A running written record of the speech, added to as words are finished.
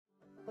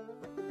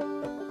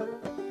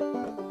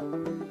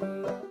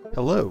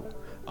Hello,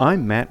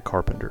 I'm Matt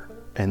Carpenter,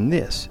 and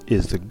this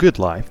is the Good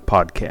Life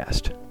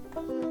Podcast.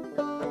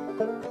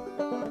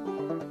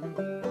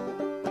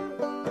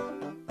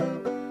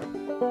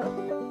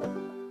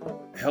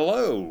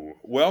 Hello,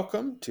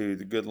 welcome to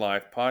the Good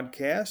Life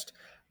Podcast.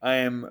 I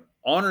am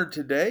honored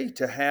today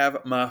to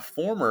have my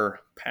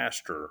former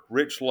pastor,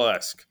 Rich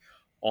Lusk,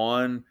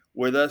 on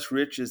with us.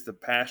 Rich is the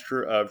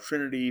pastor of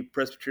Trinity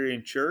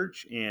Presbyterian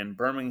Church in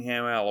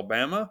Birmingham,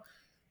 Alabama.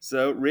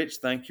 So, Rich,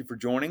 thank you for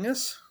joining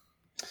us.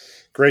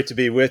 Great to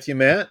be with you,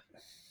 Matt.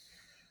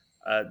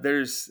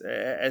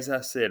 As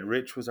I said,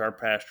 Rich was our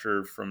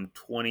pastor from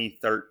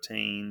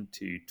 2013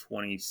 to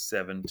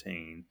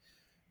 2017.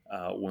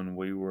 When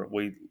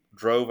we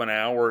drove an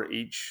hour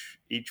each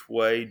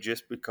way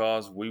just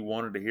because we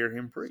wanted to hear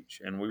him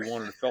preach and we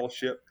wanted to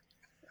fellowship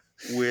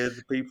with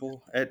the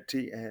people at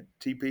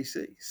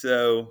TPC.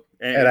 So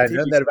And and I'd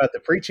known TPC. that about the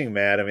preaching,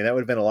 Matt. I mean, that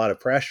would have been a lot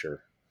of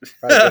pressure.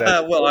 Probably a good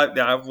idea. Well,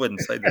 I wouldn't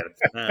say that at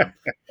the time.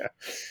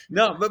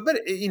 No, but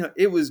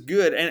it was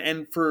good,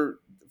 and for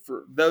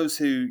those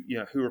who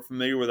who are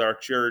familiar with our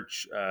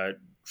church,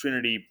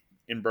 Trinity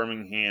in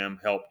Birmingham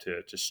helped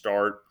to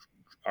start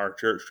our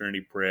church,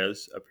 Trinity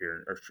Pres, up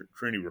here, or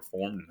Trinity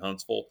Reformed in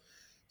Huntsville.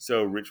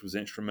 So Rich was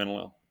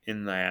instrumental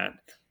in that,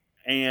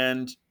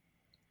 and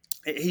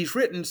he's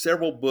written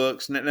several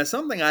books. Now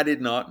something I did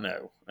not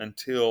know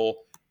until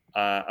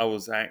I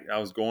was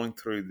going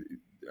through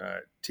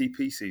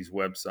TPC's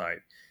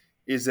website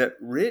is that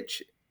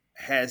Rich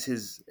has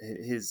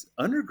his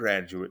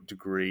undergraduate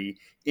degree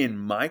in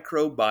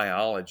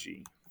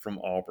microbiology from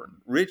Auburn.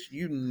 Rich,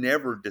 you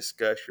never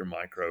discuss your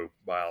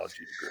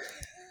microbiology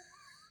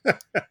degree.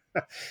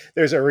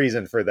 There's a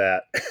reason for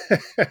that.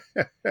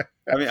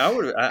 I mean,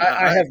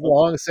 I have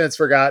long since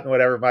forgotten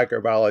whatever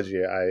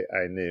microbiology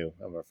I knew,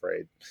 I'm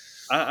afraid.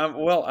 I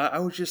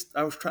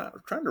was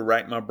trying to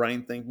rack my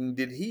brain thinking,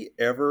 did he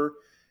ever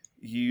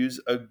use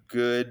a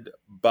good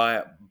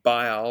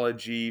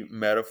biology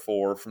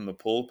metaphor from the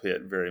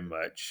pulpit very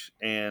much?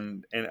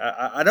 And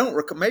I don't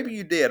recall. Maybe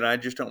you did, and I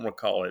just don't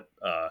recall it.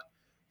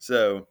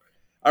 So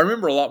I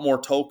remember a lot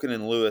more Tolkien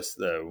and Lewis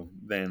though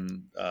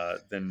than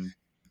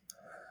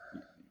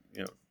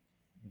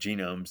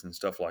genomes and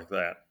stuff like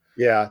that.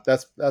 Yeah,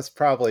 that's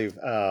probably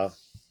for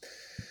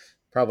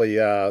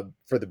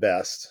the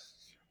best.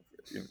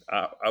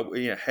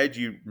 Had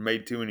you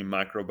made too many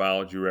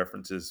microbiology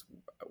references,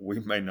 we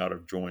may not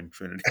have joined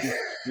Trinity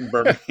in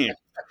Birmingham.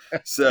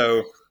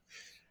 So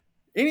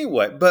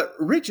anyway, but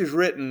Rich has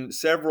written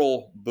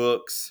several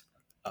books.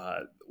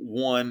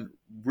 One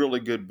really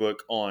good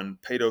book on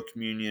Paedo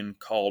communion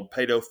called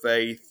Paedo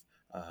Faith,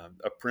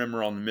 a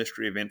primer on the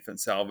mystery of infant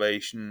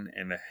salvation,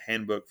 and a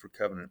handbook for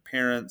covenant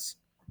parents.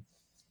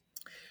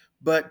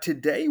 But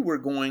today we're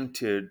going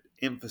to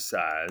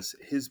emphasize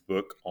his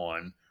book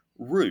on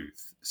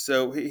Ruth.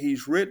 So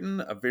he's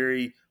written a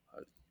very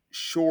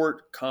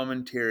short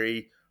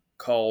commentary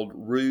called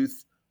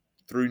Ruth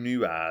Through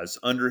New Eyes,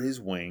 Under His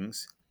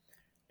Wings,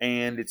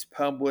 and it's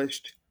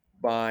published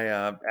by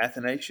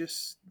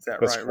Athanasius. Is that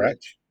That's right, correct.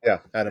 Rich? Yeah,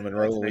 out of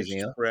Monroe, Athanasius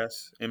Louisiana.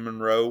 Press in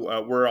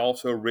Monroe. We're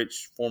also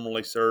Rich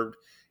formerly served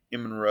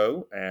in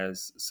Monroe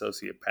as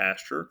associate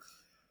pastor.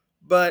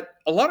 But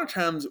a lot of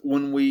times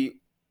when we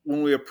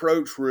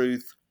approach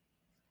Ruth,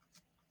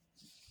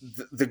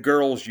 the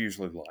girls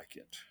usually like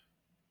it.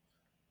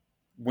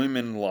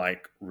 Women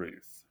like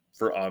Ruth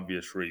for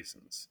obvious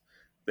reasons.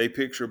 They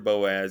picture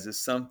Boaz as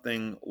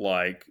something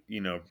like,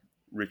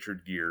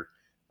 Richard Gere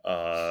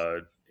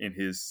in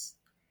his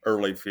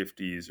early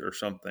 50s or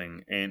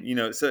something. And,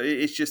 so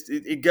it's just,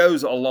 it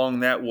goes along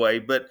that way.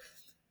 But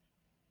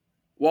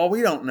while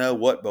we don't know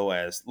what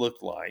Boaz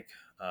looked like,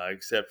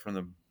 except from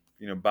the,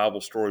 Bible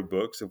story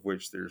books, of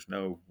which we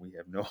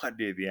have no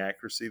idea the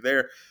accuracy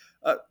there.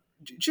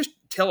 Just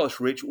tell us,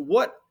 Rich,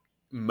 what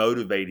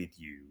motivated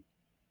you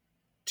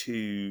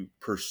to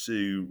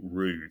pursue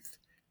Ruth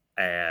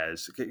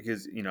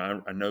because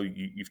I know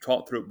you've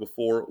talked through it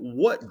before.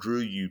 What drew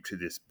you to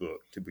this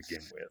book to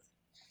begin with?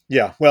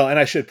 Yeah, well, and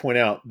I should point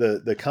out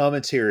the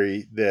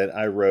commentary that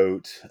I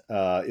wrote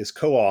is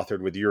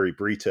co-authored with Yuri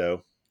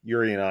Brito.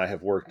 Yuri and I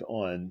have worked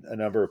on a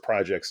number of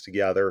projects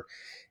together,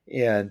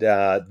 and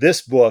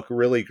this book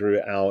really grew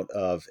out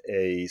of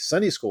a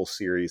Sunday school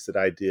series that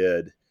I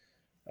did.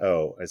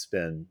 Oh, it's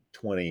been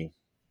 20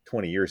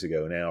 years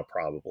ago now,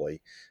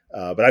 probably.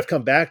 But I've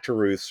come back to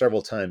Ruth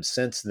several times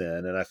since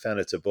then, and I found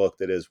it's a book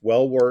that is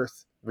well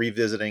worth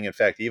revisiting. In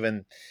fact,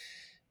 even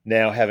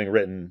now, having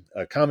written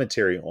a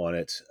commentary on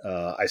it,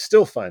 I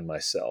still find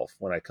myself,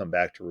 when I come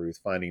back to Ruth,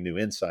 finding new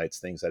insights,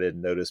 things I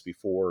didn't notice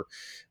before,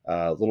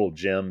 little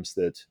gems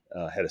that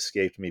had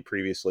escaped me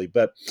previously.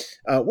 But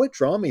what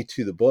drew me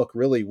to the book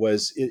really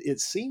was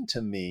it seemed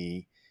to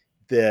me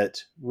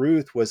that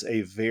Ruth was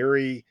a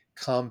very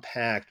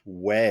compact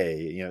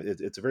way.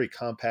 It's a very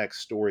compact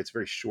story. It's a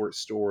very short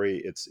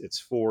story. It's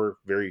four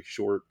very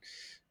short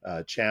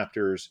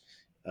chapters.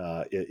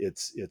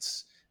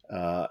 It's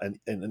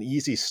an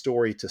easy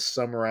story to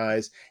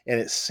summarize. And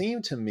it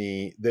seemed to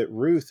me that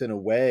Ruth, in a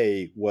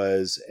way,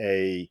 was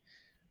a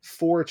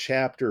 4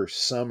 chapter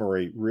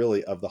summary,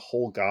 really, of the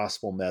whole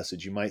gospel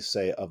message, you might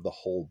say, of the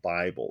whole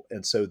Bible.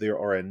 And so there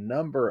are a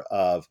number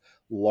of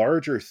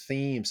larger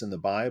themes in the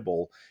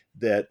Bible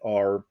that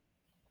are,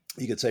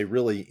 you could say,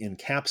 really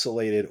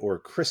encapsulated or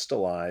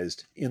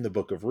crystallized in the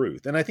book of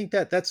Ruth. And I think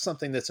that that's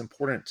something that's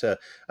important to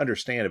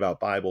understand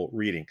about Bible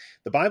reading.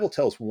 The Bible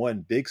tells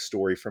one big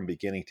story from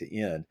beginning to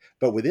end,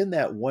 but within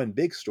that one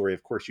big story,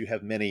 of course, you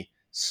have many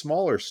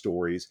smaller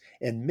stories,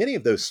 and many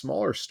of those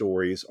smaller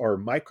stories are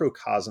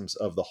microcosms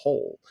of the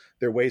whole.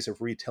 They're ways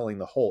of retelling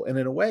the whole. And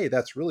in a way,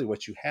 that's really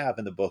what you have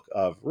in the book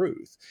of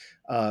Ruth.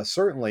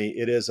 Certainly,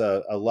 it is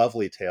a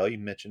lovely tale. You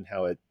mentioned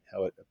how it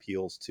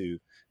appeals to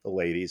the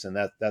ladies, and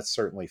that's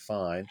certainly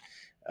fine.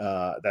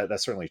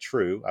 That's certainly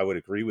true. I would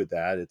agree with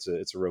that. It's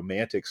a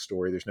romantic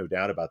story. There's no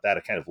doubt about that.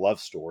 A kind of love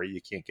story. You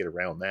can't get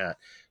around that.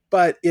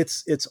 But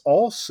it's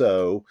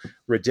also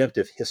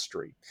redemptive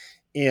history.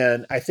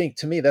 And I think,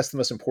 to me, that's the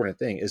most important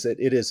thing, is that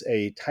it is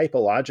a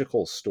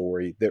typological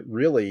story that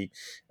really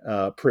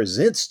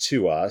presents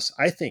to us,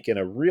 I think, in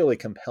a really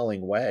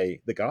compelling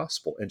way, the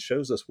gospel, and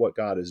shows us what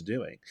God is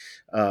doing.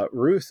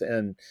 Ruth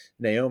and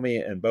Naomi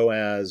and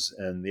Boaz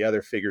and the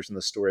other figures in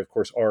the story, of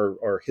course,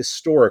 are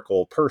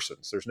historical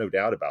persons. There's no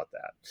doubt about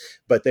that.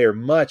 But they are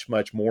much,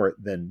 much more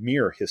than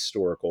mere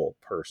historical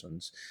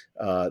persons.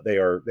 They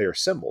are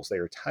symbols. They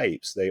are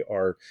types. They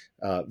are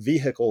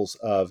vehicles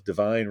of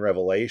divine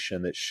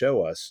revelation that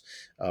show us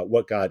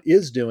what God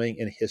is doing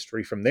in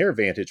history from their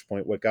vantage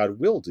point, what God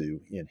will do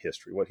in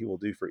history, what he will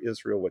do for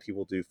Israel, what he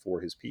will do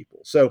for his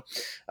people. So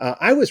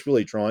I was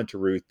really drawn to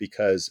Ruth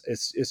because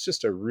it's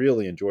just a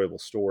really enjoyable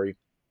story.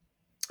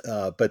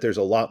 But there's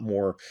a lot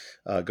more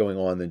going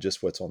on than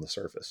just what's on the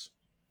surface.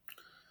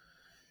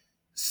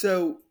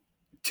 So,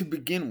 to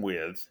begin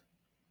with,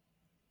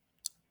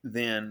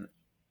 then,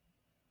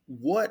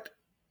 what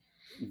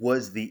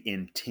was the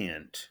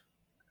intent,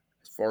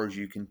 as far as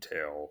you can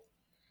tell,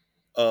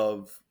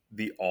 of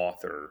the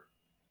author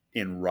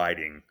in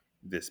writing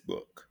this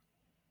book?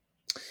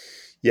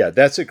 Yeah,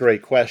 that's a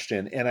great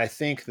question. And I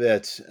think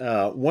that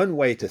one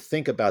way to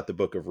think about the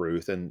book of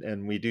Ruth,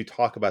 and we do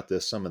talk about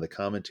this some in the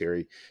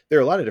commentary, there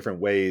are a lot of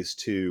different ways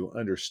to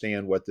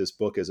understand what this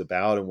book is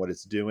about and what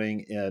it's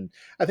doing. And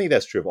I think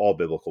that's true of all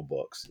biblical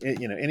books.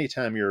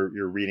 Anytime you're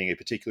reading a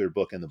particular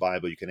book in the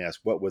Bible, you can ask,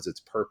 what was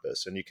its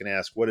purpose? And you can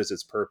ask, what is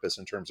its purpose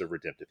in terms of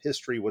redemptive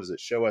history? What does it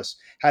show us?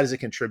 How does it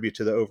contribute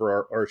to the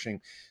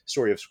overarching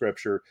story of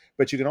Scripture?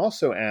 But you can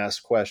also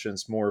ask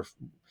questions more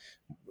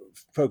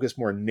focus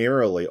more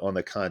narrowly on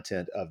the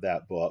content of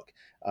that book,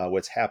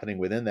 what's happening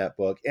within that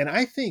book. And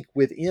I think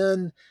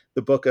within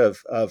the book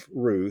of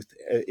Ruth,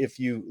 if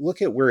you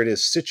look at where it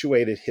is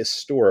situated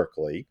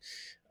historically,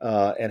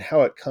 and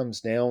how it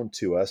comes down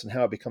to us and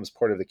how it becomes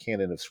part of the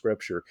canon of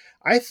Scripture,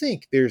 I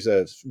think there's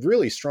a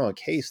really strong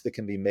case that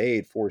can be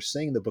made for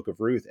seeing the book of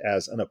Ruth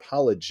as an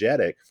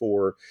apologetic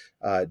for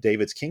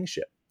David's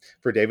kingship,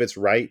 for David's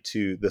right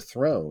to the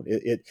throne.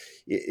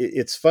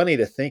 It's funny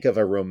to think of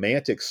a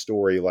romantic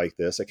story like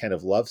this, a kind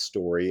of love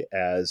story,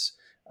 as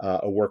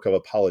a work of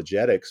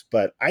apologetics,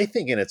 but I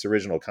think in its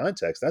original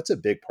context, that's a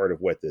big part of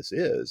what this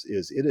is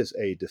it is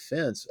a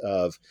defense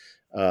of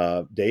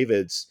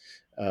David's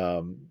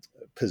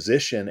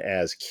position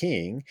as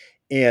king.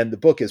 And the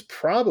book is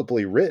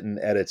probably written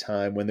at a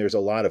time when there's a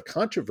lot of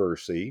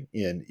controversy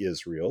in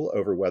Israel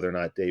over whether or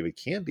not David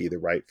can be the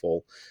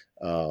rightful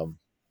um,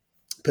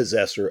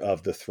 possessor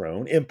of the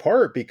throne, in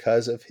part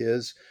because of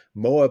his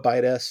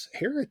Moabitess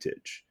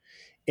heritage.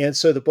 And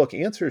so the book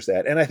answers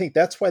that. And I think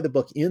that's why the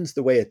book ends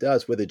the way it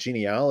does, with a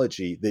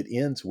genealogy that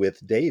ends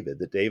with David,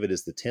 that David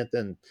is the 10th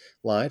in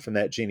line from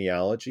that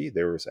genealogy.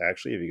 There was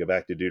actually, if you go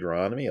back to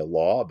Deuteronomy, a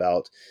law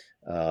about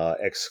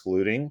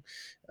excluding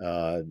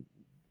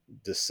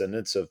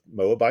descendants of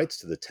Moabites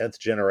to the 10th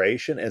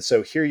generation. And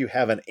so here you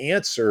have an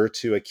answer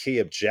to a key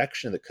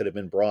objection that could have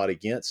been brought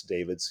against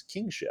David's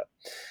kingship.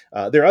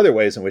 There are other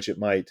ways in which it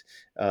might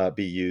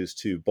be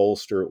used to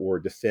bolster or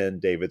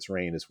defend David's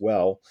reign as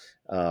well,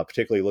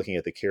 particularly looking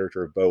at the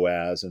character of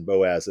Boaz, and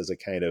Boaz as a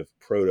kind of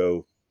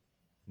proto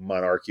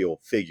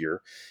monarchical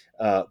figure.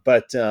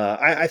 But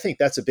I think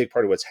that's a big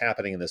part of what's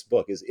happening in this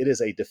book. Is it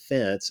is a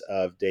defense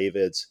of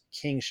David's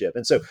kingship.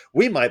 And so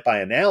we might, by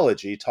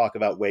analogy, talk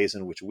about ways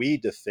in which we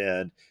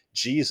defend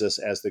Jesus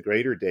as the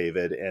greater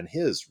David and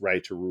his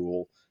right to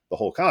rule the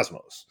whole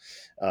cosmos,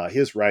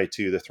 his right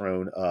to the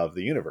throne of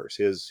the universe,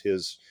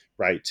 his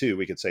right to,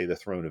 we could say, the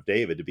throne of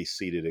David, to be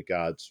seated at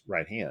God's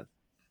right hand.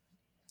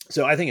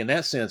 So I think in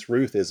that sense,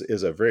 Ruth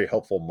is a very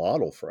helpful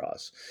model for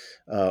us.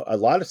 A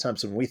lot of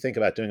times when we think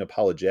about doing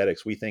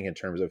apologetics, we think in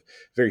terms of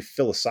very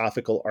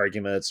philosophical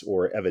arguments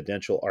or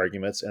evidential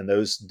arguments, and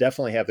those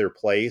definitely have their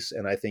place.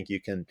 And I think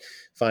you can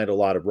find a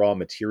lot of raw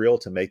material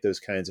to make those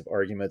kinds of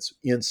arguments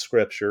in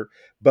Scripture.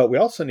 But we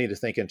also need to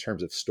think in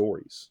terms of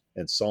stories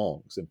and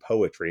songs and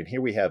poetry. And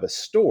here we have a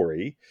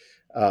story,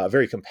 a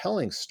very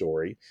compelling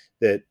story,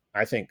 that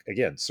I think,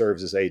 again,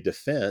 serves as a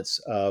defense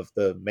of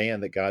the man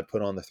that God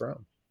put on the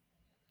throne.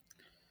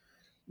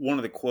 One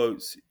of the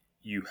quotes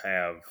you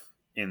have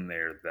in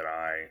there that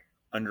I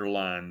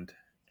underlined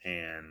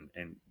and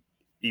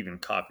even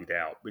copied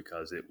out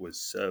because it was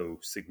so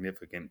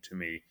significant to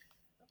me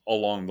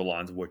along the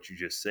lines of what you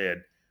just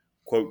said.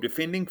 Quote,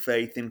 defending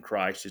faith in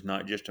Christ is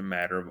not just a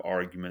matter of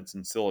arguments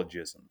and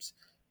syllogisms.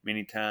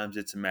 Many times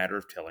it's a matter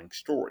of telling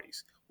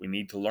stories. We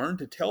need to learn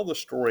to tell the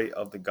story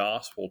of the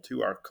gospel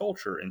to our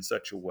culture in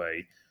such a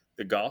way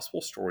the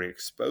gospel story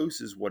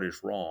exposes what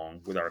is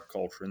wrong with our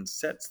culture and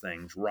sets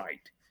things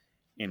right.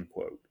 End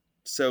quote.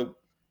 So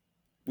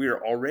we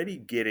are already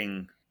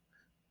getting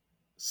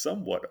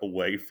somewhat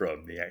away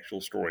from the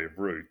actual story of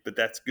Ruth, but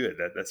that's good.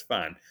 That's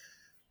fine.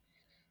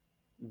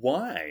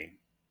 Why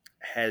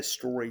has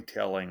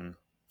storytelling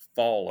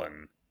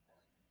fallen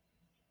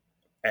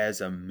as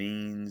a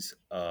means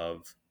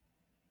of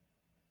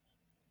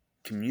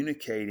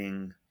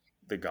communicating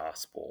the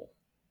gospel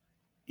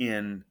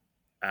in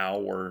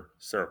our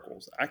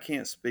circles? I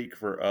can't speak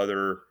for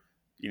other,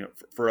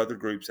 for other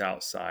groups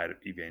outside of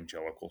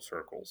evangelical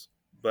circles,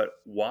 but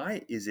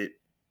why is it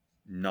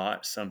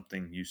not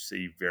something you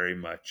see very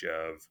much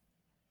of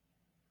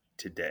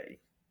today?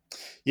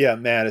 Yeah,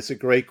 Matt, it's a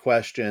great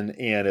question.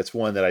 And it's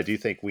one that I do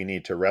think we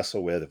need to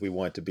wrestle with if we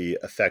want to be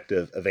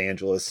effective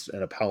evangelists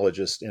and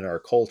apologists in our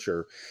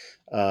culture.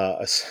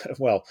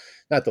 Well,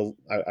 not the,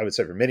 I would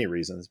say for many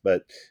reasons,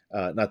 but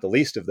not the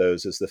least of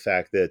those is the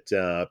fact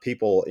that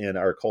people in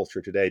our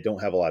culture today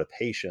don't have a lot of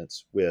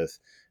patience with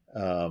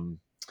um,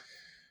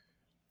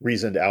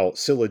 reasoned out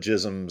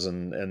syllogisms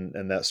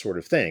and that sort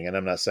of thing. And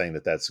I'm not saying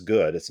that that's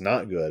good. It's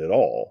not good at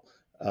all.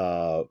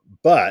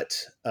 But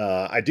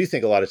I do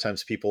think a lot of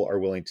times people are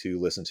willing to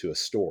listen to a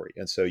story.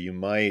 And so you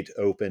might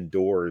open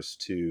doors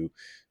to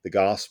the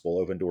gospel,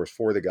 open doors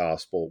for the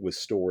gospel with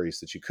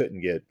stories that you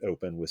couldn't get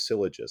open with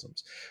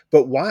syllogisms.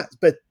 But why?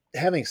 But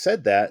having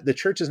said that, the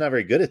church is not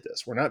very good at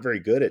this. We're not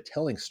very good at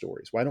telling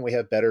stories. Why don't we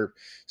have better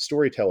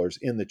storytellers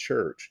in the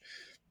church?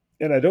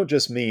 And I don't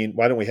just mean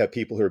why don't we have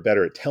people who are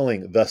better at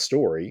telling the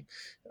story,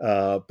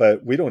 but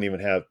we don't even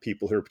have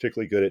people who are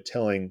particularly good at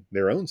telling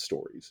their own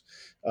stories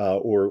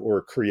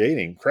or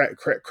creating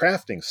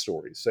crafting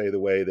stories, say the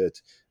way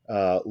that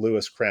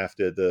Lewis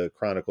crafted the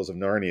Chronicles of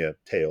Narnia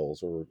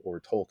tales,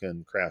 or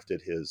Tolkien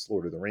crafted his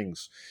Lord of the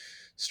Rings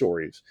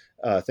stories.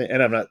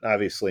 And I'm not,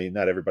 obviously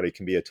not everybody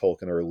can be a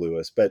Tolkien or a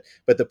Lewis, but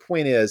the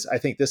point is, I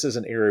think this is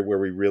an area where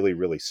we really,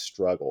 really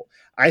struggle.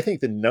 I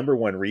think the number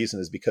one reason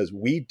is because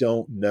we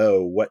don't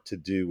know what to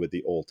do with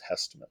the Old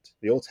Testament.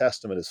 The Old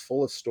Testament is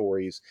full of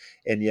stories,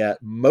 and yet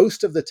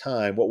most of the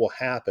time, what will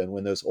happen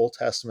when those Old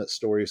Testament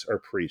stories are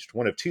preached,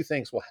 one of two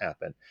things will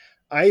happen.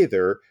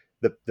 Either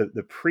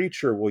the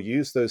preacher will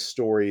use those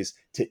stories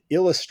to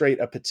illustrate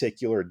a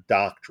particular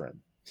doctrine.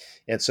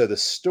 And so the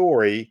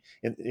story,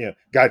 and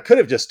God could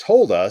have just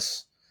told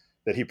us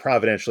that he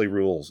providentially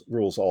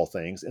rules all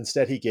things.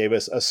 Instead, he gave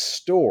us a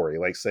story,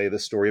 like say the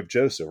story of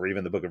Joseph, or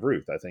even the book of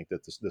Ruth. I think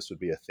that this would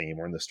be a theme,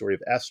 or in the story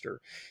of Esther.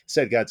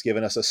 Instead, God's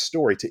given us a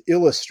story to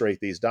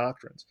illustrate these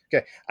doctrines.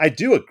 Okay, I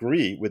do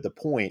agree with the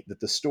point that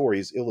the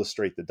stories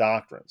illustrate the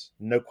doctrines,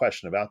 no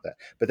question about that.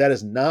 But that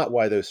is not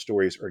why those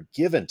stories are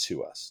given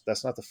to us.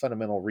 That's not the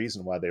fundamental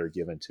reason why they are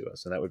given to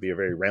us, and that would be a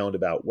very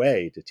roundabout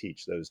way to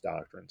teach those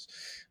doctrines.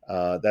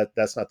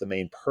 That's not the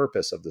main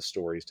purpose of the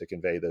stories, to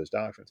convey those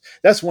doctrines.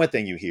 That's one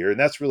thing you hear, and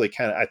that's really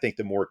kind of, I think,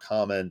 the more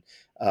common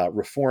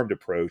Reformed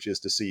approach is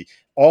to see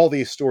all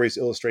these stories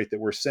illustrate that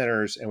we're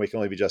sinners and we can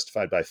only be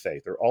justified by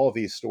faith, or all of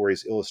these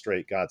stories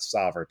illustrate God's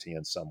sovereignty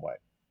in some way.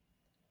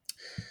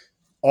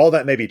 All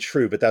that may be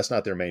true, but that's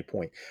not their main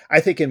point. I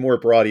think in more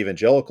broad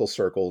evangelical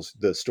circles,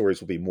 the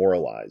stories will be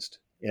moralized.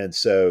 And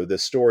so the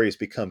stories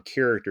become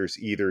characters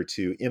either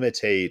to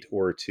imitate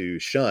or to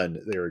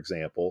shun their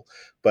example.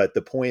 But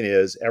the point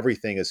is,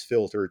 everything is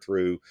filtered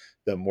through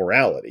the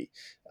morality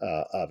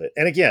of it.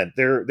 And again,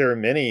 there are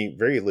many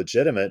very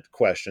legitimate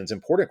questions,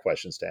 important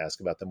questions to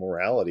ask about the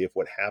morality of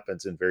what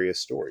happens in various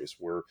stories.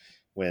 Where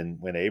when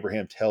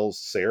Abraham tells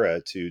Sarah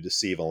to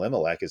deceive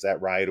Elimelech, is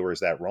that right or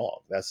is that wrong?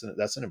 That's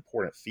an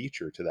important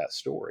feature to that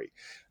story.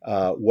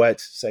 What,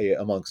 say,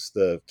 amongst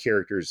the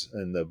characters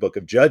in the book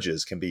of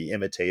Judges can be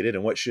imitated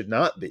and what should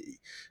not be?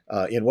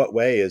 In what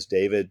way is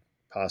David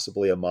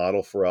possibly a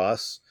model for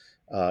us,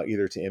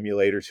 either to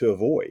emulate or to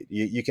avoid?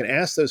 You can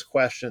ask those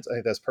questions. I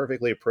think that's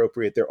perfectly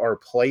appropriate. There are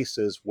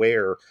places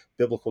where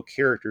biblical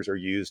characters are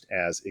used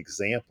as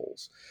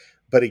examples.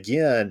 But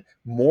again,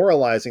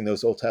 moralizing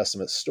those Old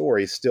Testament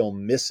stories still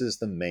misses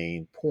the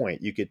main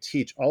point. You could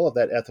teach all of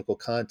that ethical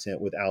content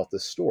without the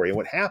story. And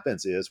what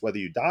happens is, whether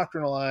you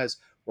doctrinalize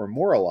or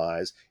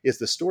moralize, is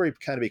the story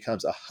kind of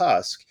becomes a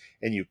husk,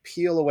 and you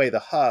peel away the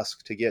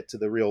husk to get to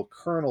the real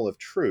kernel of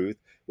truth,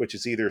 which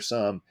is either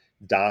some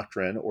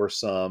doctrine or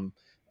some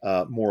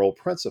moral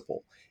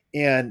principle.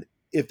 And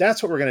if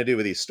that's what we're going to do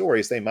with these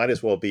stories, they might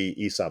as well be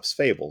Aesop's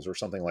fables or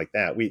something like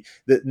that.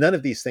 None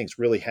of these things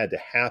really had to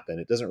happen.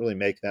 It doesn't really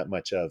make that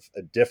much of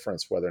a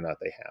difference whether or not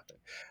they happen.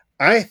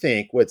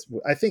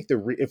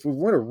 If we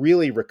want to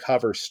really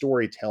recover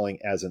storytelling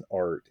as an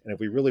art, and if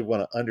we really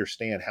want to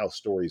understand how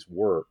stories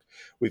work,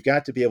 we've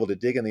got to be able to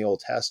dig in the Old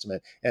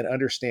Testament and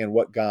understand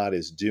what God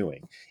is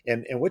doing.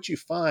 And what you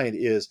find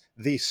is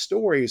these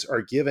stories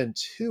are given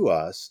to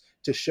us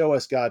to show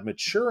us God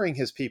maturing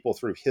his people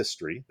through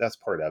history. That's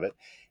part of it.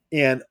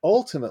 And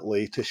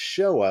ultimately to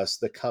show us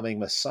the coming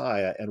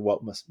Messiah and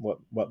what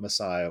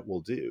Messiah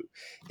will do.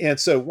 And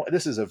so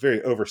this is a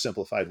very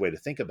oversimplified way to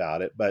think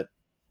about it, but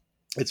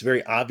it's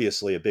very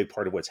obviously a big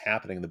part of what's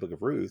happening in the book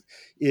of Ruth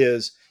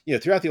is,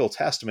 throughout the Old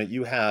Testament,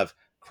 you have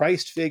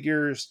Christ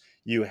figures,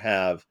 you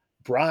have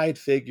bride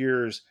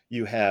figures,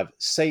 you have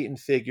Satan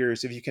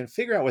figures. If you can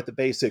figure out what the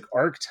basic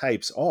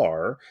archetypes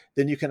are,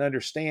 then you can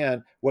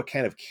understand what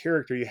kind of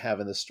character you have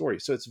in the story.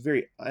 So it's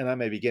very, and I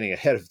may be getting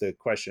ahead of the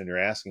question you're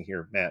asking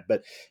here, Matt,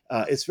 but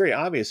it's very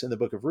obvious in the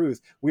book of Ruth,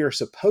 we are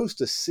supposed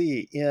to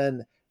see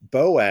in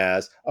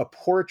Boaz a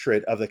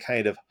portrait of the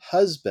kind of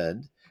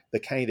husband, the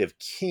kind of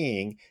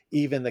king,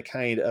 even the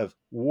kind of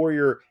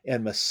warrior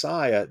and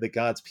Messiah that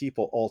God's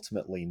people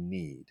ultimately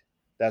need.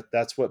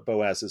 That's what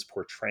Boaz is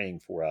portraying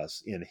for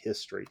us in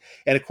history.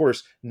 And of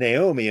course,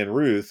 Naomi and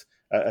Ruth,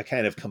 a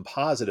kind of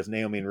composite of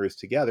Naomi and Ruth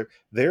together,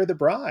 they're the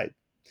bride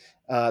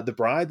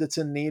that's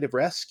in need of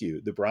rescue,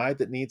 the bride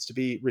that needs to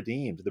be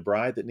redeemed, the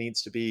bride that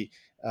needs to be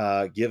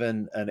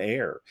given an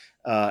heir.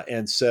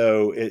 And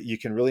so you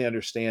can really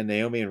understand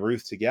Naomi and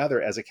Ruth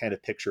together as a kind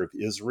of picture of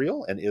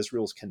Israel and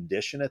Israel's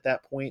condition at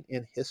that point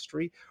in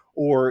history,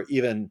 or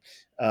even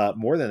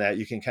more than that,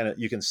 you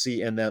can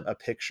see in them a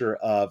picture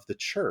of the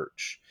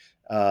church.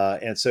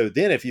 And so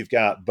then if you've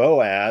got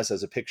Boaz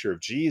as a picture of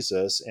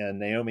Jesus and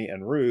Naomi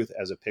and Ruth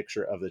as a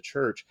picture of the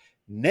church,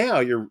 now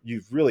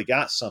you've really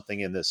got something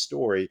in this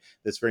story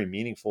that's very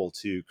meaningful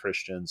to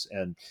Christians.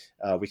 And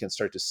we can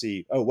start to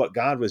see, what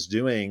God was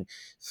doing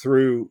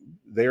through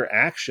their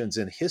actions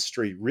in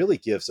history really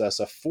gives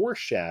us a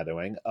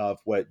foreshadowing of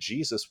what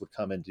Jesus would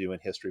come and do in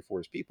history for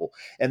his people.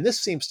 And this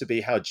seems to be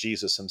how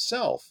Jesus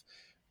himself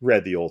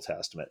read the Old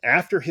Testament.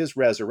 After his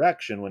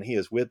resurrection, when he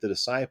is with the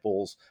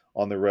disciples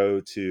on the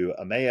road to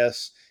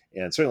Emmaus,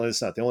 and certainly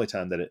it's not the only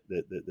time that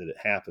it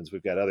happens.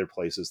 We've got other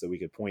places that we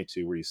could point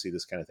to where you see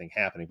this kind of thing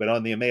happening. But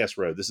on the Emmaus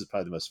Road, this is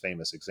probably the most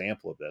famous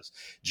example of this.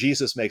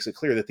 Jesus makes it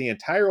clear that the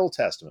entire Old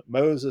Testament,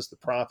 Moses, the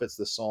prophets,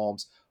 the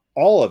Psalms,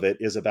 all of it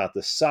is about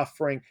the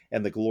suffering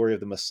and the glory of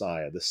the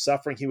Messiah, the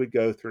suffering he would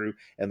go through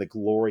and the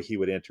glory he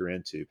would enter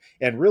into.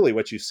 And really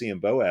what you see in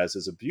Boaz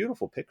is a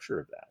beautiful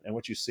picture of that. And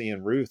what you see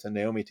in Ruth and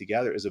Naomi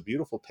together is a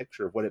beautiful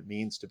picture of what it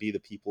means to be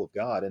the people of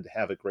God and to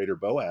have a greater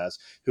Boaz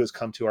who has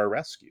come to our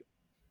rescue.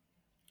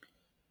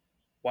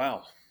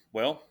 Wow.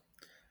 Well,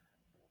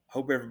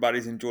 hope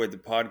everybody's enjoyed the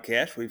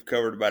podcast. We've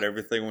covered about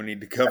everything we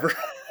need to cover.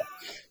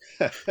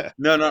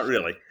 No, not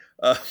really.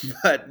 Uh,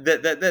 but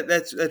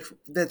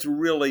that's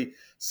really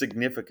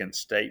significant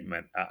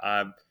statement.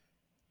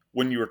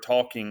 When you were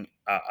talking,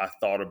 I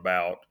thought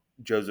about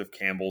Joseph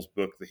Campbell's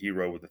book, The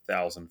Hero with a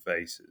Thousand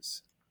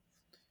Faces,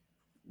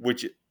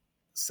 which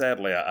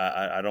sadly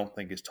I don't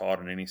think is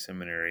taught in any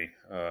seminary,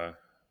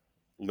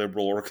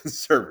 liberal or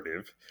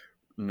conservative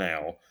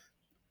now.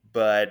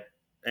 But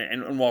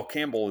and while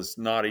Campbell is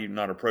not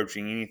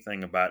approaching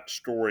anything about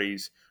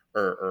stories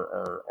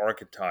or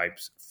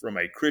archetypes from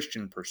a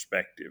Christian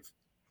perspective,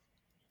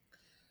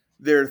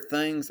 there are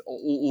things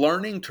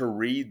learning to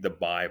read the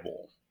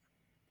Bible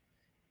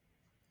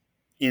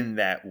in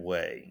that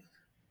way,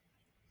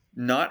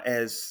 not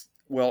as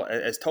well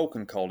as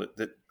Tolkien called it,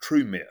 the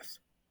true myth,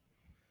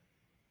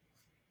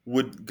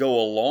 would go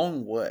a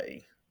long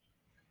way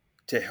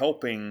to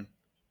helping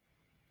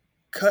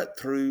cut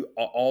through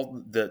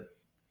all the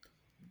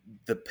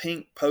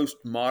pink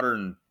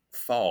postmodern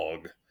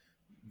fog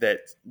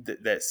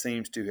that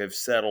seems to have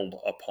settled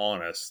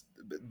upon us,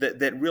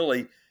 that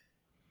really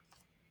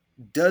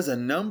does a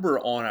number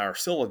on our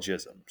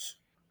syllogisms.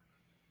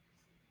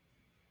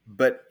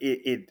 But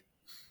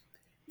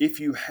if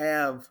you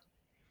have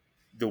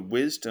the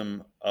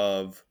wisdom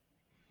of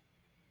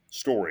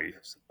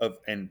stories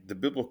and the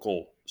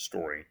biblical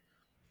story,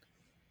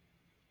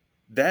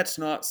 that's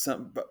not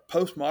some. But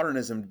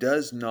postmodernism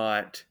does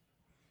not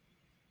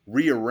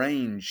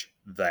rearrange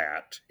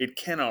that. It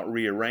cannot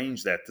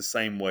rearrange that the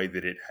same way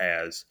that it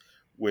has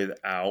with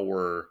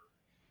our,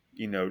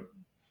 you know,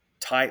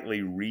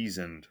 tightly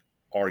reasoned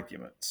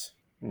arguments.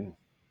 Mm.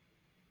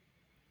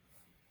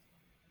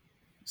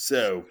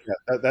 So,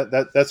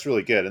 Yeah, that's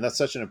really good, and that's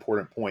such an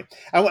important point.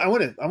 I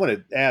want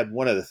to add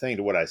one other thing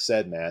to what I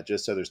said, Matt,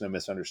 just so there's no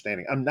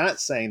misunderstanding. I'm not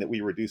saying that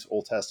we reduce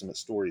Old Testament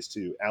stories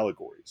to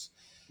allegories.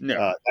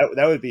 no,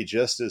 That would be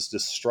just as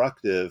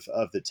destructive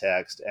of the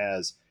text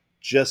as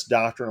just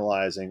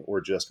doctrinalizing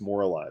or just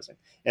moralizing.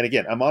 And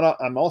again,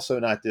 I'm also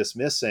not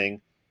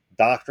dismissing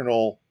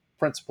doctrinal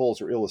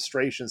principles or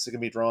illustrations that can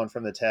be drawn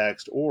from the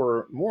text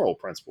or moral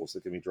principles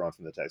that can be drawn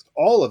from the text.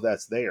 All of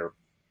that's there.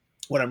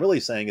 What I'm really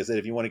saying is that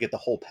if you want to get the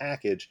whole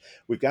package,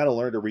 we've got to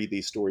learn to read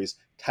these stories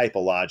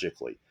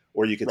typologically,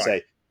 or you could right.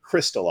 say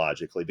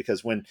Christologically,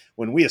 because when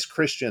we as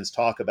Christians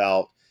talk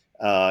about,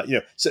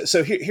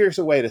 here's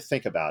a way to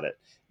think about it.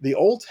 The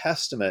Old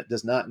Testament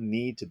does not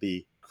need to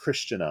be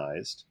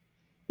Christianized.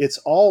 It's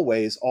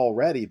always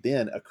already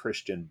been a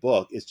Christian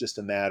book. It's just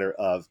a matter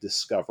of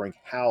discovering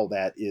how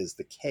that is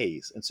the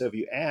case. And so if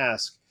you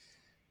ask,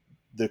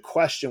 the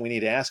question we need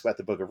to ask about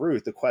the book of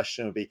Ruth, the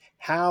question would be,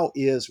 how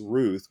is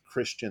Ruth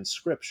Christian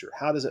scripture?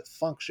 How does it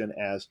function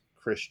as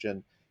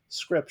Christian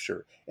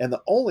scripture? And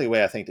the only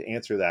way I think to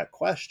answer that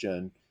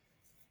question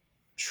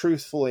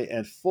truthfully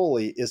and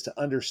fully is to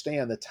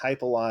understand the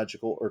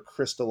typological or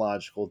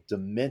Christological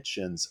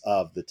dimensions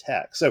of the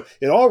text. So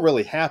it all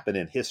really happened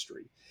in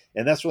history.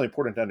 And that's really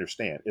important to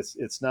understand.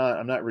 It's not,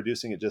 I'm not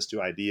reducing it just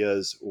to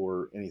ideas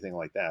or anything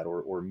like that,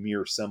 or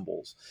mere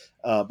symbols.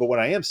 But what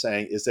I am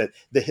saying is that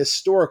the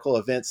historical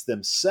events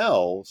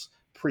themselves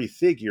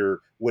prefigure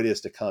what is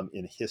to come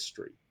in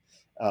history.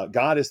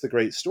 God is the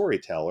great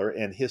storyteller,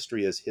 and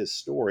history is his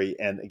story.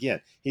 And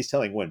again, he's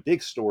telling one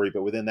big story,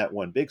 but within that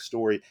one big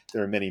story,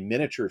 there are many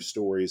miniature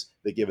stories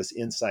that give us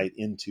insight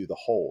into the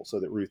whole,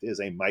 so that Ruth is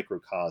a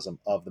microcosm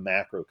of the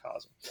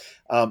macrocosm.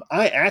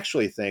 I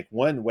actually think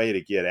one way to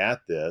get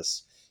at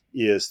this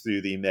is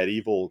through the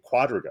medieval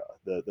quadriga,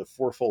 the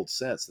fourfold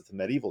sense that the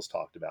medievals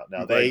talked about. Now,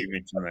 I'm glad they you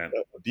mentioned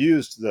that.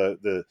 abused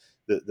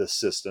the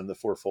system, the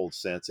fourfold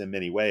sense, in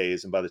many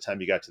ways. And by the time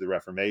you got to the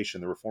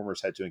Reformation, the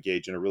reformers had to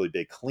engage in a really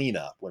big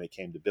cleanup when it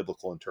came to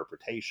biblical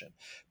interpretation.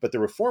 But the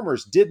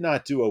reformers did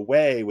not do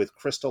away with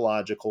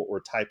Christological or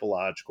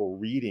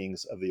typological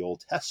readings of the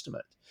Old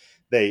Testament.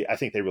 I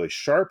think they really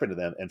sharpened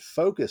them and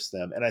focused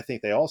them. And I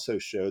think they also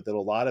showed that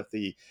a lot of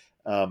the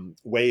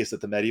ways that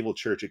the medieval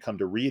church had come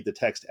to read the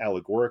text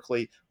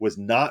allegorically was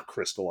not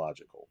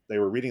Christological. They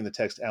were reading the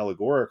text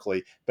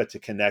allegorically, but to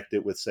connect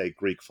it with, say,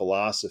 Greek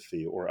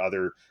philosophy or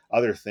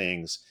other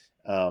things,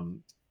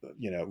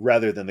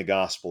 rather than the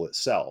gospel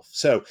itself.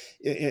 So,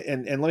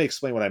 and let me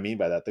explain what I mean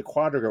by that. The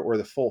quadriga, or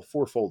the full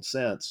fourfold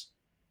sense,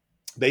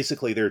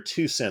 basically there are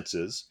two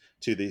senses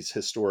to these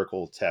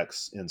historical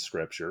texts in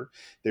Scripture.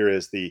 There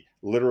is the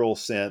literal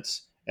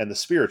sense and the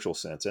spiritual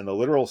sense. And the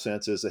literal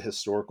sense is a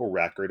historical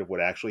record of what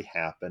actually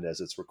happened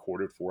as it's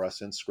recorded for us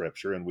in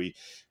Scripture. And we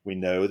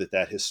know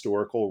that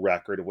historical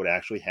record of what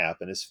actually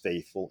happened is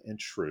faithful and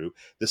true.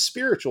 The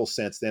spiritual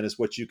sense then is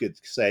what you could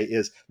say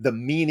is the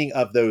meaning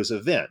of those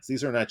events.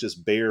 These are not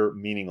just bare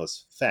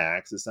meaningless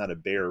facts. It's not a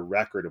bare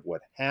record of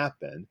what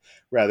happened.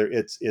 Rather,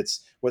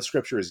 it's what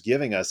Scripture is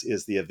giving us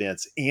is the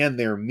events and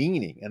their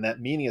meaning. And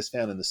that meaning is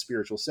found in the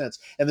spiritual sense.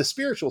 And the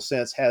spiritual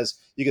sense has,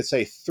 you could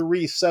say,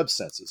 three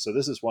subsenses. So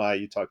this is why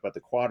you talk about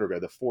the quadriga,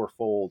 the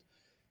fourfold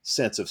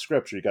sense of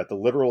Scripture. You got the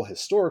literal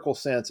historical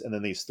sense, and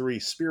then these three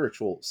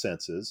spiritual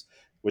senses,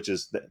 which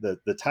is the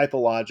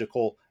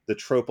typological, the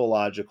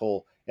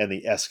tropological, and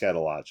the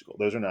eschatological.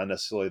 Those are not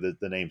necessarily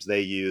the names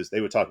they use.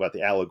 They would talk about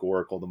the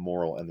allegorical, the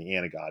moral, and the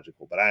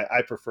anagogical. But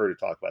I prefer to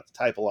talk about the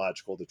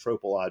typological, the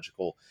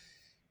tropological,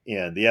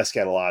 and the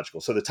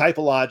eschatological. So the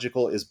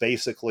typological is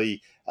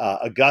basically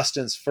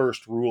Augustine's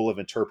first rule of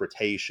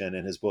interpretation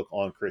in his book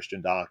On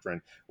Christian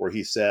Doctrine, where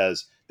he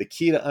says the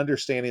key to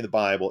understanding the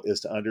Bible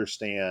is to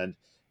understand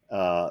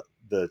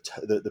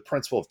the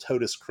principle of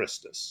totus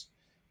Christus.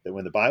 That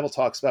when the Bible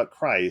talks about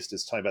Christ,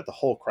 it's talking about the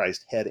whole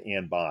Christ, head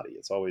and body.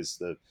 It's always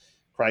the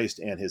Christ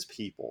and his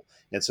people.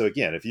 And so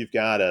again, if you've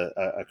got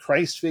a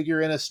Christ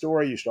figure in a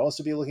story, you should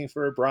also be looking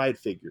for a bride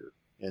figure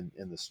in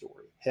the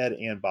story, head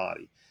and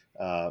body.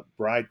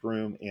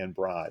 Bridegroom and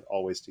bride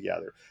always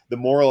together. The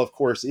moral, of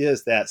course,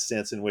 is that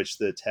sense in which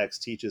the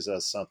text teaches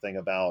us something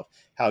about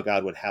how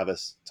God would have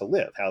us to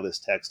live, how this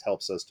text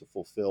helps us to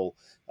fulfill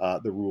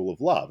the rule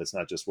of love. It's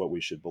not just what we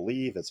should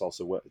believe, it's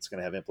also what it's going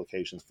to have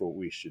implications for what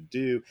we should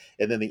do.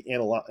 And then the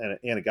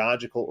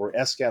anagogical or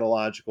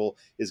eschatological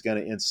is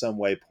going to in some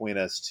way point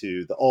us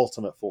to the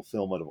ultimate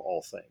fulfillment of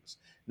all things.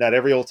 Not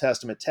every Old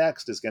Testament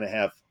text is going to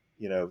have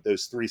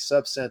those three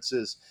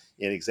subsenses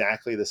in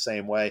exactly the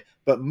same way.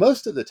 But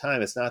most of the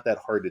time, it's not that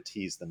hard to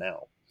tease them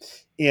out.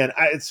 And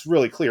it's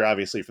really clear,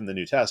 obviously, from the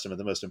New Testament,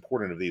 the most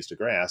important of these to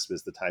grasp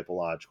is the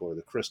typological or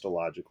the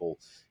Christological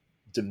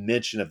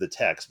dimension of the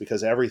text,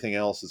 because everything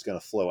else is going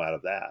to flow out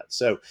of that.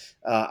 So,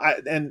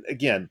 and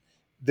again,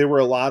 there were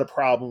a lot of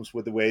problems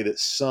with the way that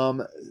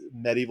some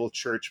medieval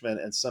churchmen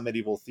and some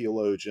medieval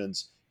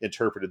theologians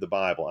interpreted the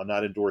Bible. I'm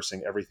not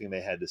endorsing everything they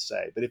had to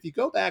say. But if you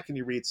go back and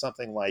you read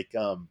something like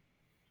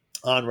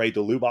Henri de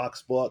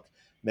Lubac's book,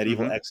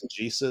 Medieval Mm-hmm.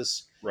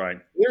 Exegesis. Right.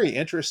 Very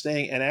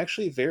interesting, and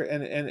actually very,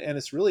 and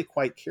it's really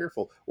quite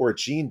careful. Or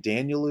Jean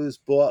Danielou's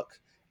book.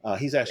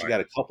 He's actually Right.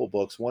 got a couple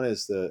books. One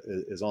is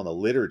on the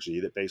liturgy,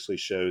 that basically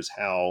shows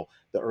how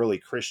the early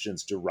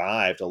Christians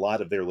derived a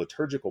lot of their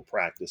liturgical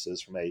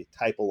practices from a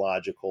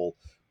typological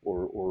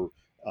or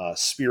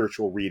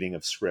spiritual reading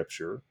of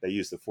Scripture. They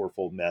use the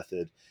fourfold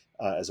method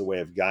as a way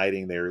of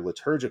guiding their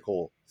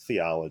liturgical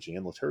theology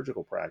and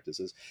liturgical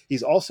practices.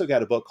 He's also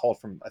got a book called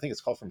I think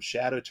it's called From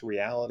Shadow to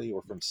Reality,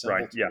 or From Right.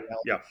 Symbol to Yeah. Reality.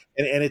 Yeah.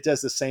 And it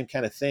does the same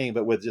kind of thing,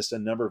 but with just a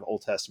number of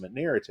Old Testament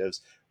narratives,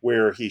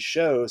 where he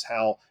shows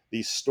how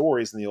these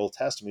stories in the Old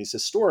Testament, these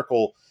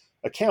historical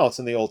accounts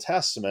in the Old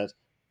Testament,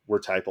 were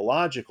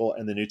typological,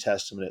 and the New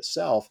Testament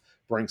itself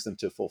brings them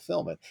to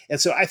fulfillment. And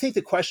so I think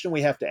the question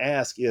we have to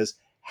ask is,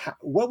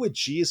 what would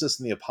Jesus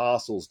and the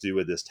apostles do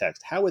with this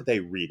text? How would they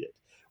read it?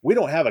 We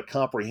don't have a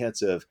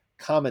comprehensive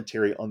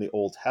commentary on the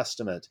Old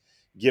Testament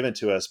given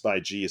to us by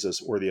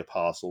Jesus or the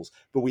apostles,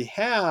 but we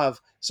have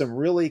some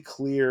really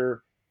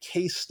clear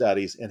case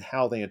studies in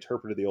how they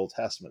interpreted the Old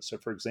Testament. So,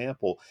 for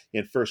example,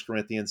 in 1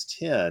 Corinthians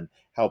 10,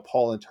 how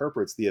Paul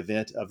interprets the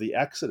event of the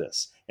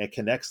Exodus and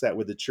connects that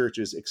with the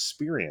church's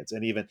experience,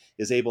 and even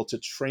is able to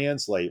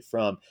translate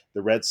from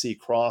the Red Sea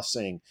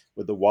crossing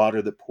with the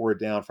water that poured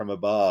down from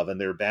above and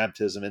their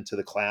baptism into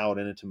the cloud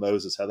and into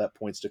Moses, how that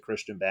points to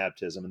Christian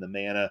baptism, and the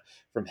manna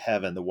from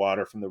heaven, the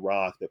water from the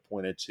rock that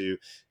pointed to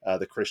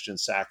the Christian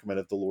sacrament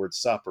of the Lord's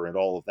Supper, and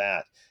all of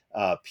that.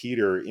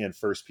 Peter in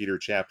 1 Peter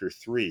chapter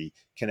 3,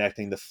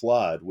 connecting the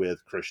flood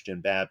with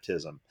Christian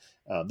baptism.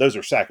 Those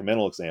are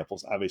sacramental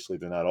examples. Obviously,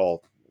 they're not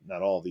all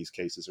of these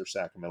cases are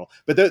sacramental,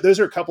 but those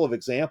are a couple of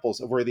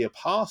examples of where the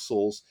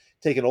apostles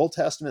take an Old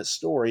Testament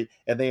story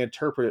and they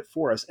interpret it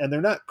for us. And they're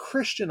not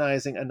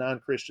Christianizing a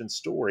non-Christian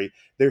story.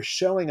 They're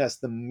showing us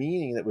the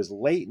meaning that was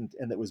latent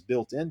and that was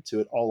built into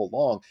it all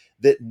along,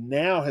 that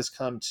now has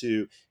come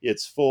to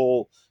its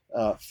full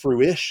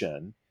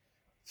fruition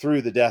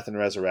through the death and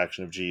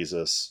resurrection of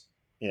Jesus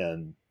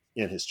in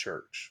his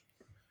church.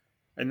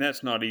 And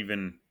that's not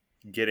even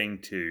getting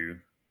to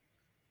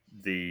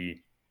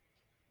the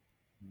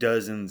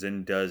dozens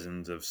and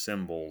dozens of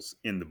symbols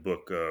in the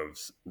book of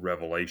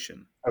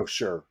Revelation Oh,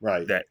 sure.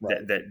 Right.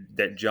 Right.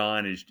 that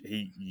John is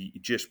he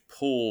just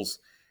pulls,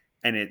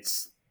 and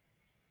it's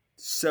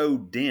so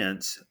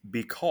dense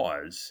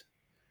because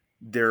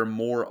there are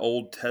more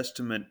Old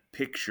Testament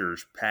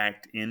pictures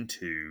packed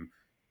into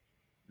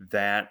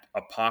that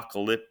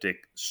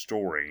apocalyptic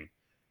story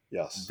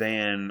Yes.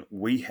 than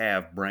we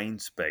have brain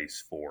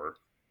space for.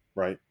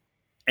 Right.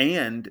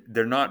 And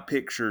they're not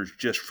pictures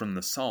just from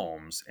the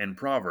Psalms and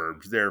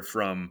Proverbs. They're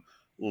from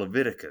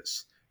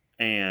Leviticus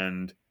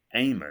and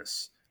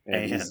Amos And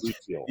and,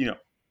 Ezekiel, you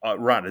know,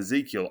 right,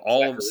 Ezekiel.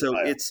 All of so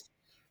Zechariah. it's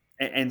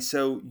and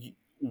so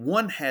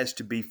one has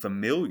to be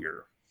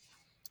familiar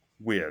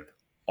with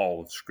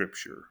all of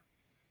Scripture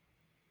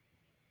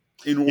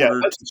in Yeah.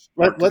 order Let's to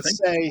start to let's think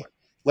this say way.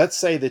 let's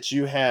say that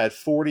you had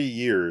 40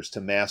 years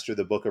to master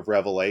the book of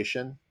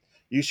Revelation.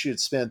 You should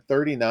spend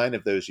 39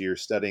 of those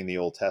years studying the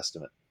Old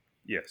Testament,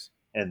 Yes.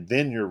 and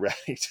then you're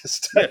ready to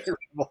study Yes.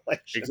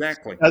 Revelation.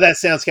 Exactly. Now, that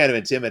sounds kind of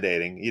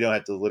intimidating. You don't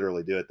have to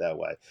literally do it that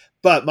way.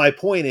 But my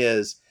point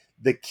is,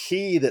 the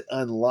key that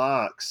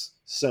unlocks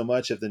so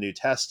much of the New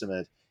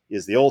Testament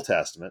is the Old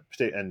Testament,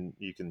 and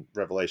you can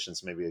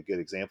Revelation's maybe a good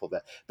example of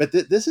that. But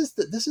this is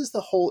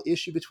the whole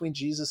issue between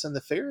Jesus and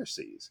the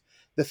Pharisees.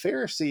 The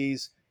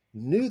Pharisees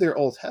knew their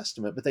Old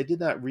Testament, but they did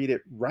not read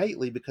it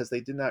rightly because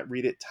they did not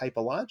read it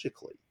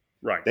typologically.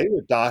 Right. They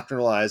were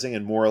doctrinalizing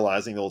and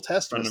moralizing the Old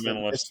Testament that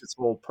missed Fundamentalists. its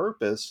whole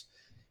purpose.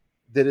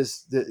 That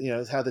is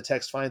how the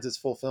text finds its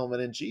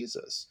fulfillment in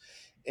Jesus.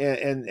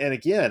 And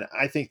again,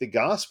 I think the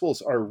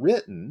Gospels are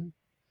written.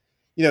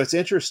 It's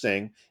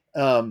interesting.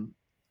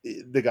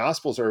 The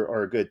Gospels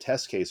are a good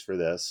test case for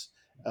this.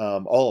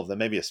 All of them,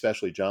 maybe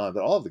especially John,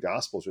 but all of the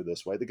Gospels are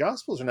this way. The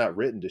Gospels are not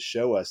written to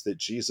show us that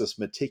Jesus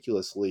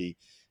meticulously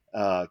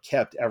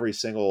kept every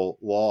single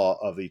law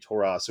of the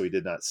Torah so he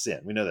did not sin.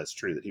 We know that's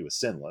true, that he was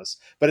sinless,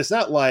 but it's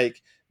not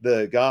like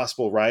the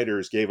Gospel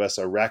writers gave us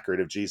a record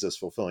of Jesus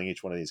fulfilling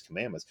each one of these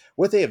commandments.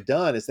 What they have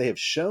done is they have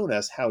shown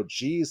us how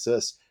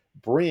Jesus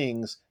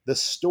brings the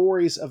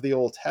stories of the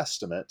Old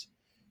Testament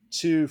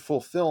to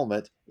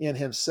fulfillment in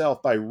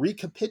himself by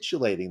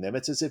recapitulating them.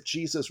 It's as if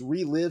Jesus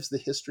relives the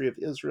history of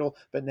Israel,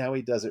 but now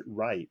he does it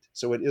right.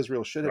 So what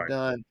Israel should have Right.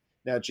 done,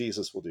 now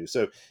Jesus will do.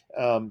 So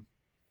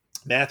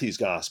Matthew's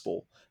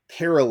gospel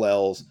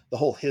parallels the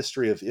whole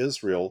history of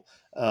Israel,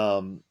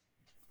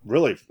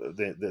 really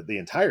the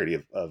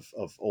entirety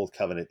of Old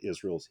Covenant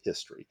Israel's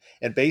history.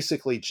 And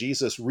basically,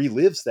 Jesus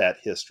relives that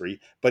history,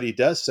 but he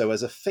does so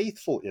as a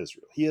faithful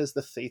Israel. He is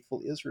the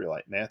faithful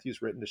Israelite.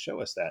 Matthew's written to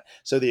show us that.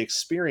 So the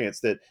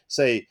experience that,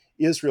 say,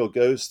 Israel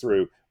goes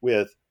through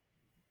with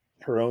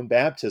her own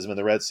baptism in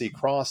the Red Sea